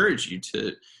encourage you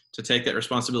to take that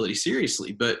responsibility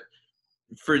seriously. But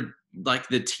for like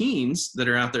the teens that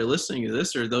are out there listening to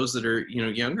this, or those that are, you know,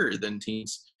 younger than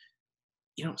teens,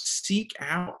 you know, seek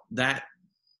out that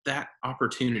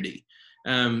opportunity.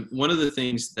 One of the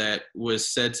things that was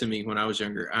said to me when I was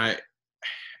younger,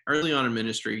 early on in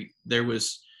ministry, there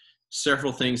was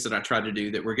several things that I tried to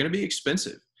do that were going to be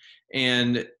expensive.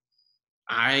 And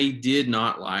I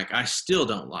still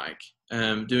don't like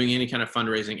doing any kind of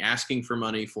fundraising, asking for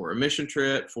money for a mission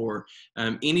trip, for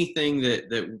anything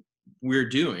that we're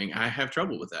doing. I have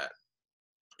trouble with that.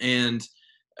 And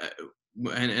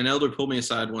an elder pulled me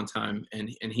aside one time and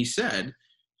he said,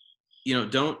 you know,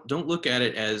 don't look at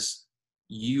it as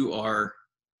you are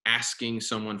asking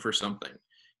someone for something.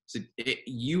 So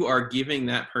you are giving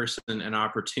that person an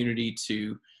opportunity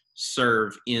to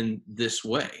serve in this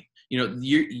way.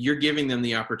 You're giving them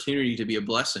the opportunity to be a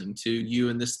blessing to you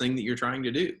in this thing that you're trying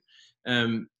to do.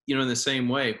 In the same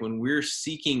way, when we're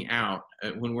seeking out,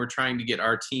 when we're trying to get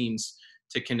our teens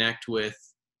to connect with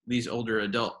these older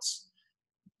adults,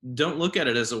 don't look at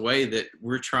it as a way that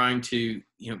we're trying to,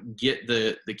 get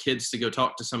the kids to go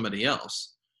talk to somebody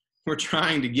else. We're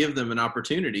trying to give them an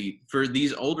opportunity for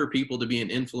these older people to be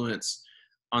an influence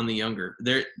on the younger.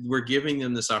 We're giving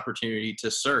them this opportunity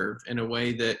to serve in a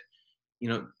way that,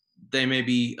 they may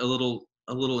be a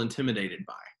little intimidated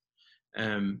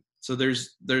by. So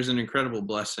there's an incredible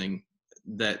blessing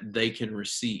that they can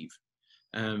receive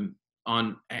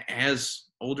as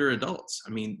older adults.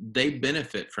 I mean, they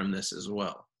benefit from this as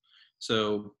well.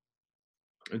 So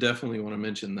I definitely want to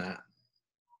mention that.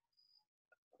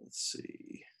 Let's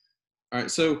see. All right.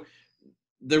 So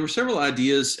there were several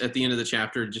ideas at the end of the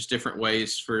chapter, just different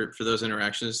ways for those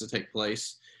interactions to take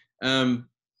place.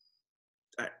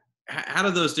 Out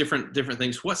of those different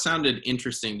things, what sounded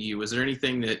interesting to you? Was there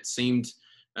anything that seemed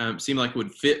like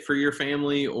would fit for your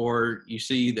family, or you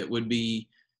see that would be,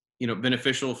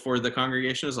 beneficial for the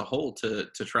congregation as a whole to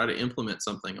try to implement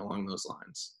something along those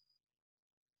lines?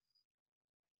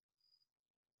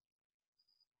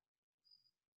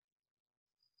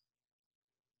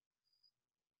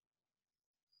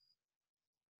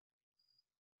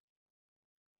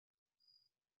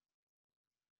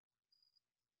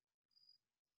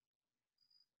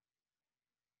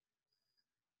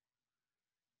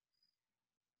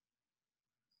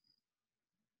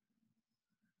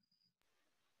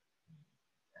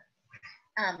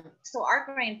 So our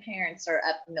grandparents are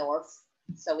up north,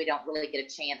 so we don't really get a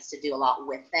chance to do a lot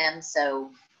with them.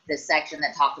 So the section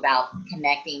that talked about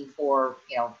connecting for,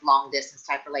 long distance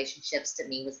type relationships to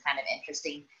me was kind of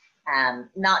interesting.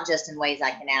 Not just in ways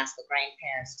I can ask the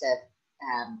grandparents to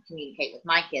communicate with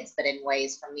my kids, but in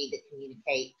ways for me to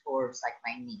communicate towards like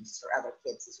my niece or other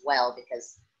kids as well,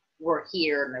 because we're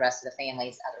here and the rest of the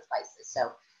family's other places.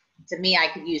 So to me, I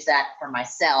could use that for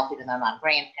myself, even though I'm not a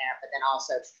grandparent, but then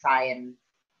also to try and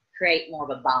create more of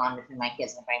a bond between my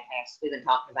kids and grandparents. We've been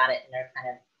talking about it, and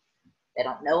they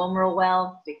don't know them real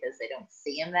well because they don't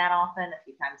see them that often, a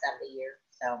few times out of the year.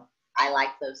 So I like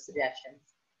those suggestions.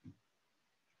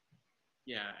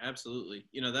 Yeah, absolutely.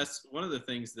 That's one of the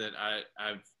things that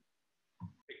I've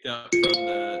picked up from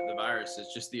the virus is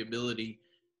just the ability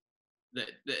that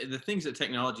the things that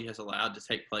technology has allowed to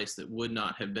take place that would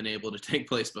not have been able to take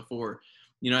place before.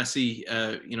 I see,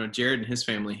 Jared and his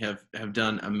family have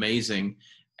done amazing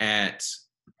at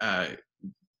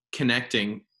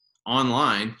connecting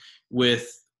online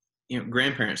with,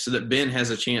 grandparents, so that Ben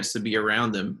has a chance to be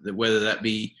around them, whether that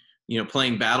be,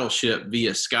 playing Battleship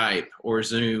via Skype or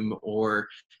Zoom or,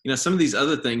 some of these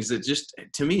other things that just,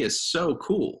 to me, is so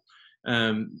cool.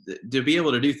 To be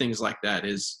able to do things like that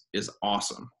is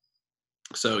awesome.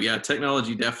 So yeah,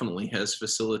 technology definitely has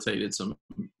facilitated some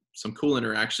cool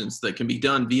interactions that can be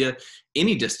done via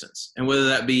any distance. And whether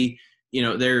that be,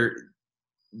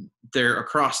 they're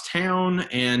across town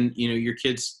and, your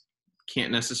kids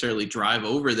can't necessarily drive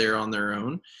over there on their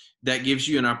own, that gives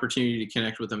you an opportunity to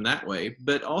connect with them that way.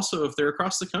 But also if they're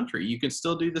across the country, you can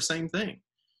still do the same thing.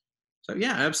 So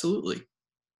yeah, absolutely.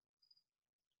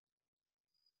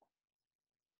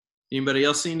 Anybody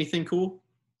else see anything cool?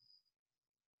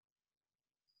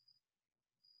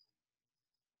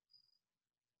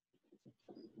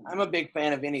 I'm a big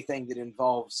fan of anything that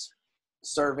involves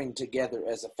serving together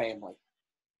as a family.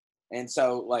 And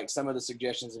so, like, some of the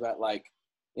suggestions about, like,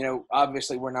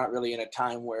 obviously we're not really in a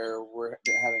time where we're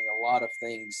having a lot of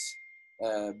things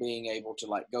being able to,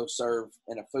 like, go serve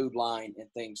in a food line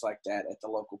and things like that at the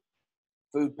local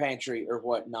food pantry or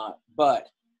whatnot. But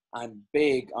I'm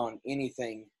big on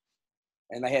anything,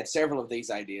 and they had several of these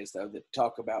ideas, though, that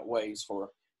talk about ways for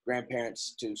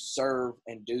grandparents to serve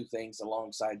and do things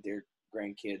alongside their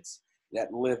grandkids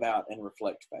that live out and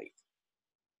reflect faith.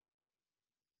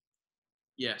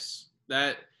 Yes,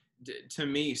 that, to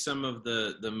me, some of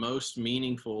the most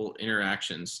meaningful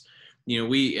interactions.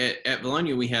 We at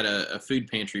Vilonia, we had a food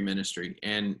pantry ministry,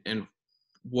 and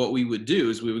what we would do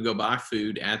is we would go buy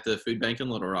food at the food bank in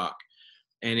Little Rock,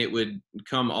 and it would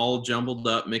come all jumbled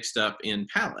up, mixed up in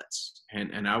pallets,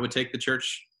 and I would take the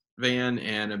church van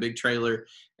and a big trailer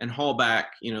and haul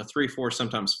back 3, 4,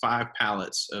 sometimes 5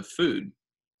 pallets of food.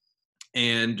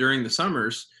 And during the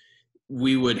summers,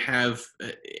 we would have,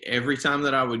 every time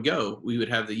that I would go, we would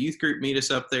have the youth group meet us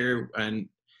up there, and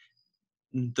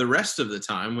the rest of the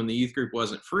time when the youth group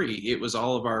wasn't free, it was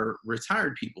all of our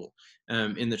retired people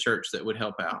in the church that would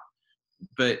help out.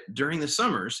 but during the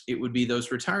summers, it would be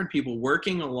those retired people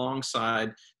working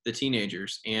alongside the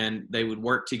teenagers, and they would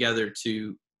work together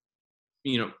to,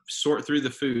 sort through the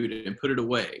food and put it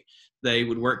away. They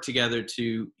would work together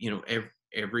to,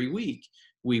 every week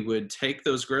we would take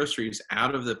those groceries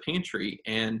out of the pantry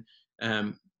and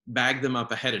bag them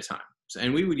up ahead of time.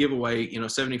 And we would give away,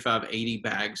 75, 80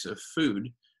 bags of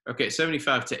food. Okay,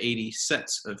 75 to 80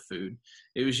 sets of food.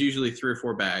 It was usually 3 or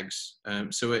 4 bags.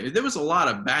 There was a lot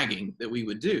of bagging that we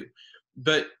would do.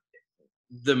 But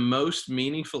the most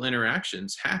meaningful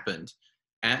interactions happened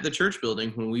at the church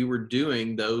building when we were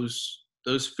doing those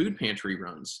food pantry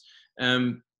runs.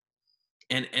 And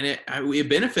it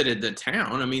benefited the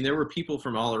town. I mean, there were people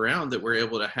from all around that were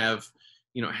able to have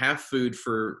food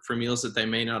for meals that they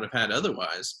may not have had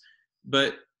otherwise.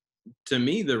 But to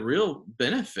me, the real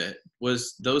benefit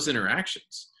was those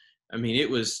interactions. I mean, it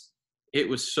was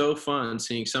so fun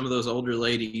seeing some of those older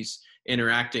ladies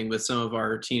interacting with some of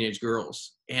our teenage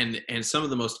girls, and some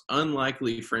of the most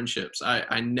unlikely friendships.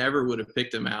 I never would have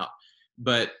picked them out,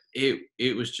 but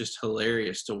it was just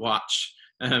hilarious to watch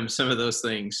some of those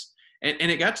things.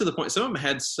 And it got to the point, some of them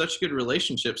had such good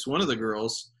relationships. One of the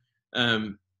girls,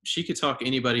 she could talk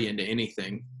anybody into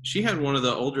anything. She had one of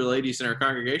the older ladies in our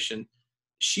congregation.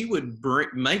 She would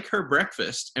make her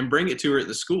breakfast and bring it to her at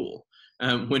the school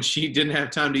when she didn't have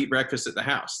time to eat breakfast at the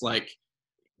house. Like,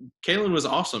 Kaylin was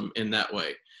awesome in that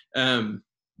way.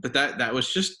 But that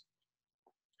was just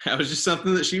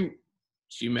something that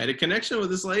she made a connection with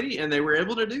this lady, and they were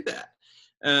able to do that.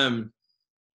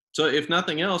 So if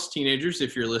nothing else, teenagers,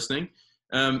 if you're listening,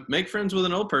 make friends with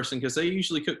an old person, because they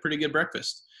usually cook pretty good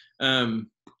breakfast.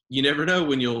 You never know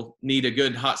when you'll need a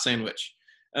good hot sandwich.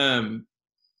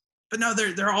 But no,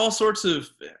 there are all sorts of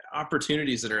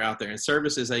opportunities that are out there, and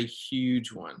service is a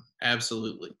huge one.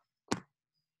 Absolutely.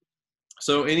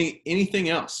 So anything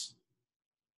else?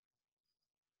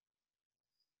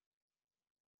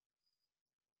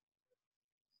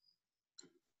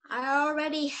 I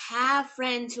already have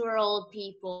friends who are old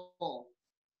people.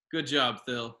 Good job,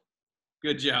 Phil.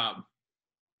 Good job.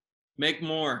 Make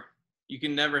more. You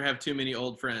can never have too many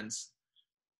old friends.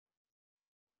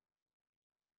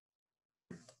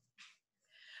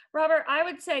 Robert, I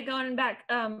would say, going back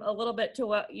a little bit to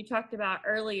what you talked about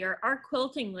earlier, our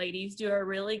quilting ladies do a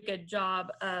really good job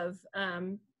of,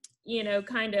 kind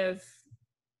of,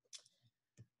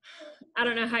 I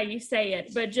don't know how you say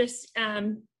it, but just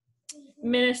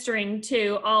ministering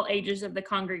to all ages of the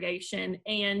congregation.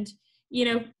 And,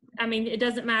 it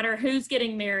doesn't matter who's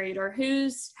getting married or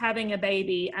who's having a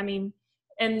baby.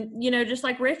 And, just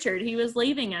like Richard, he was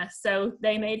leaving us, so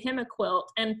they made him a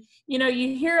quilt. And,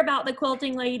 you hear about the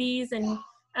quilting ladies, and,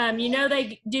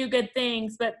 they do good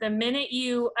things, but the minute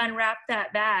you unwrap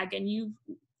that bag and you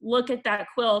look at that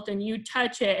quilt and you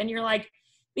touch it and you're like,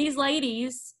 these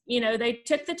ladies, they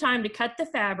took the time to cut the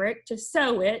fabric, to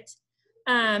sew it.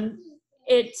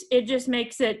 It just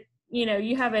makes it,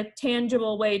 you have a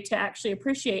tangible way to actually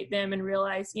appreciate them and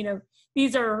realize,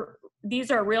 these are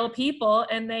real people,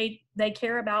 and they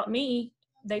care about me.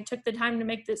 They took the time to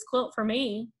make this quilt for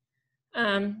me.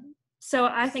 So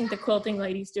I think the quilting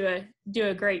ladies do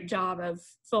a great job of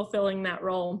fulfilling that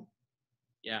role.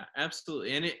 Yeah,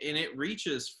 absolutely. And it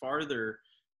reaches farther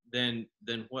than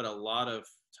what a lot of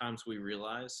times we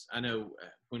realize. I know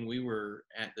when we were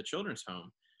at the children's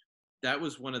home, that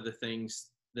was one of the things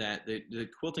that the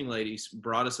quilting ladies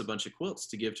brought us a bunch of quilts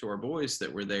to give to our boys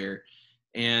that were there.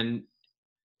 And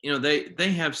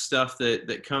they have stuff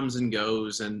that comes and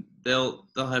goes, and they'll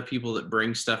have people that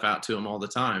bring stuff out to them all the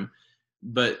time.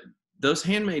 But those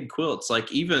handmade quilts,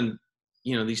 like, even,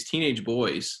 these teenage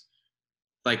boys,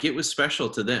 like, it was special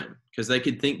to them because they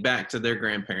could think back to their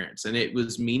grandparents, and it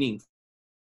was meaningful.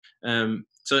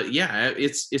 So yeah,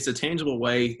 it's a tangible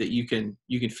way that you can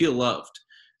feel loved.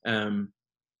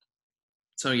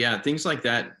 So yeah, things like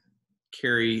that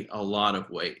carry a lot of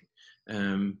weight.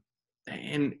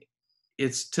 And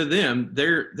it's, to them,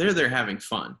 they're there having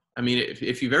fun. I mean,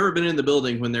 if you've ever been in the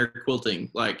building when they're quilting,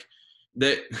 like,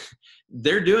 that,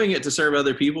 they're doing it to serve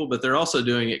other people, but they're also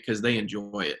doing it because they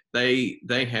enjoy it.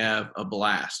 They have a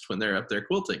blast when they're up there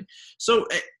quilting. So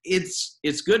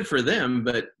it's good for them,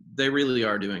 but they really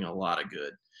are doing a lot of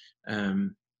good.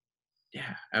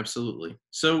 Yeah, absolutely.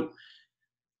 So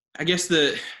I guess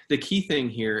the key thing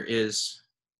here is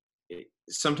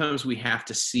sometimes we have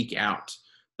to seek out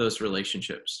those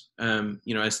relationships.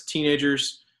 As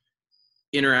teenagers,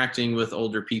 interacting with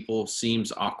older people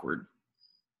seems awkward,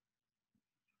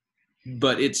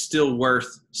 but it's still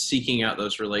worth seeking out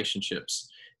those relationships.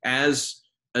 As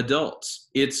adults,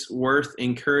 it's worth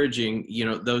encouraging,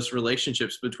 those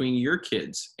relationships between your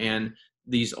kids and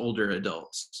these older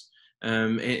adults.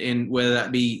 and whether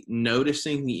that be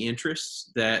noticing the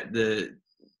interests that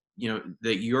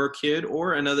that your kid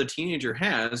or another teenager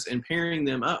has, and pairing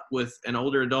them up with an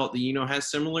older adult that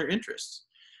has similar interests.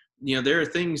 There are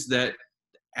things that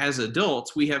as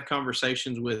adults we have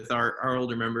conversations with our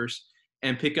older members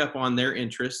and pick up on their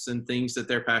interests and things that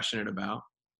they're passionate about,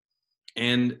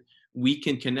 and we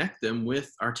can connect them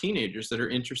with our teenagers that are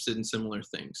interested in similar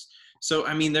things. So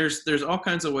there's all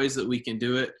kinds of ways that we can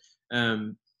do it,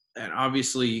 and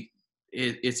obviously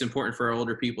it's important for our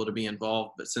older people to be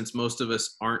involved, but since most of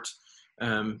us aren't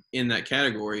in that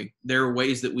category, there are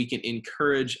ways that we can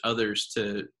encourage others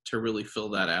to really fill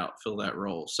that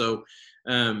role. So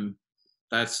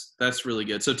that's really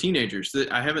good. So teenagers,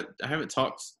 I haven't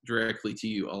talked directly to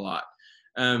you a lot.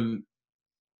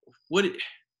 What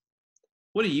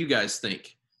do you guys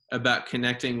think about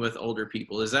connecting with older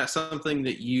people? Is that something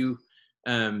that you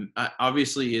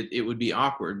obviously it would be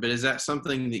awkward, but is that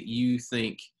something that you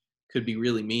think could be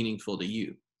really meaningful to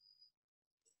you?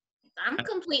 I'm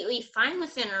completely fine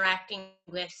with interacting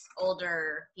with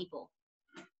older people.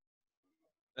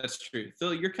 That's true.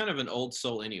 Phil, you're kind of an old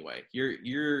soul anyway.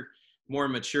 You're more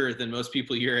mature than most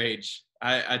people your age.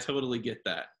 I totally get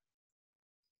that.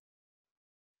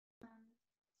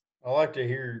 I like to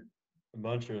hear a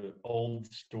bunch of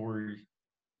old stories.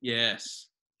 Yes.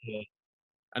 Yeah.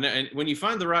 I know, and when you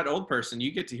find the right old person,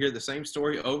 you get to hear the same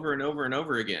story over and over and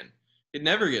over again. It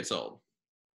never gets old.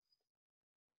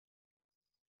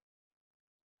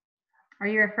 Are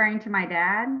you referring to my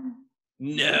dad?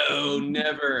 No,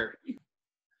 never.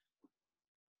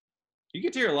 You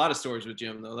get to hear a lot of stories with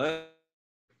Jim, though.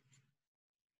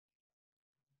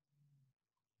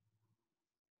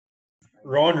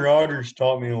 Ron Rodgers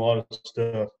taught me a lot of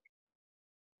stuff.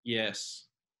 Yes.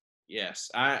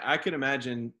 I could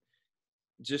imagine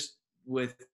just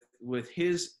with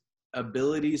his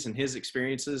abilities and his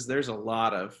experiences, there's a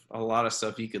lot of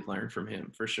stuff you could learn from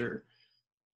him for sure.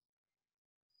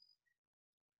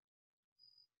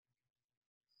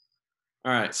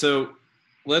 All right, so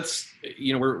let's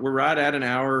we're right at an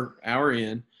hour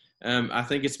in. I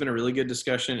think it's been a really good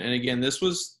discussion, and again, this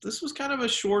was kind of a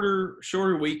shorter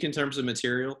week in terms of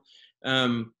material,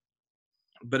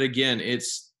 but again,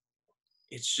 it's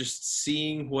just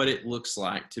seeing what it looks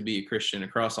like to be a Christian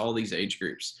across all these age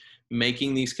groups,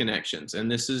 making these connections,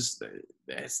 and it's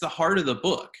the heart of the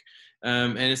book,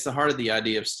 and it's the heart of the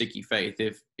idea of sticky faith.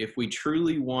 If we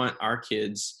truly want our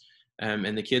kids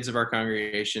and the kids of our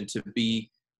congregation to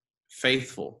be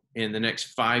faithful in the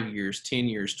next 5 years, 10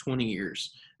 years, 20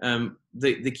 years,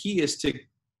 the key is to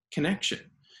connection.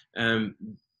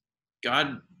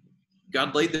 God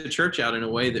laid the church out in a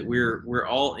way that we're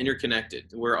all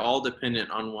interconnected. We're all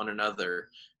dependent on one another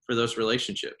for those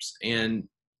relationships. And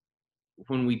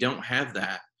when we don't have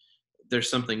that,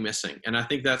 there's something missing. And I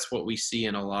think that's what we see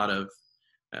in a lot of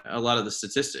the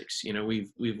statistics.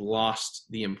 We've lost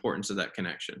the importance of that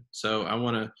connection. So I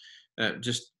want to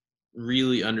just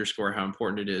really underscore how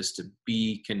important it is to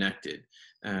be connected,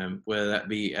 whether that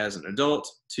be as an adult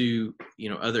to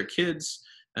other kids,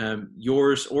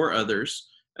 yours or others,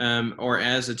 or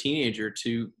as a teenager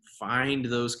to find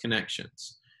those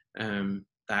connections.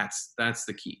 That's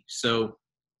the key. So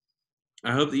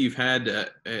I hope that you've had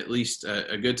at least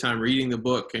a good time reading the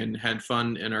book and had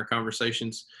fun in our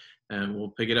conversations.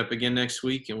 We'll pick it up again next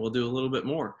week, and we'll do a little bit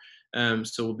more.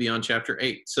 So we'll be on chapter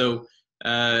 8. So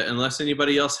unless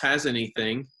anybody else has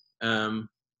anything,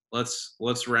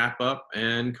 let's wrap up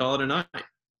and call it a night.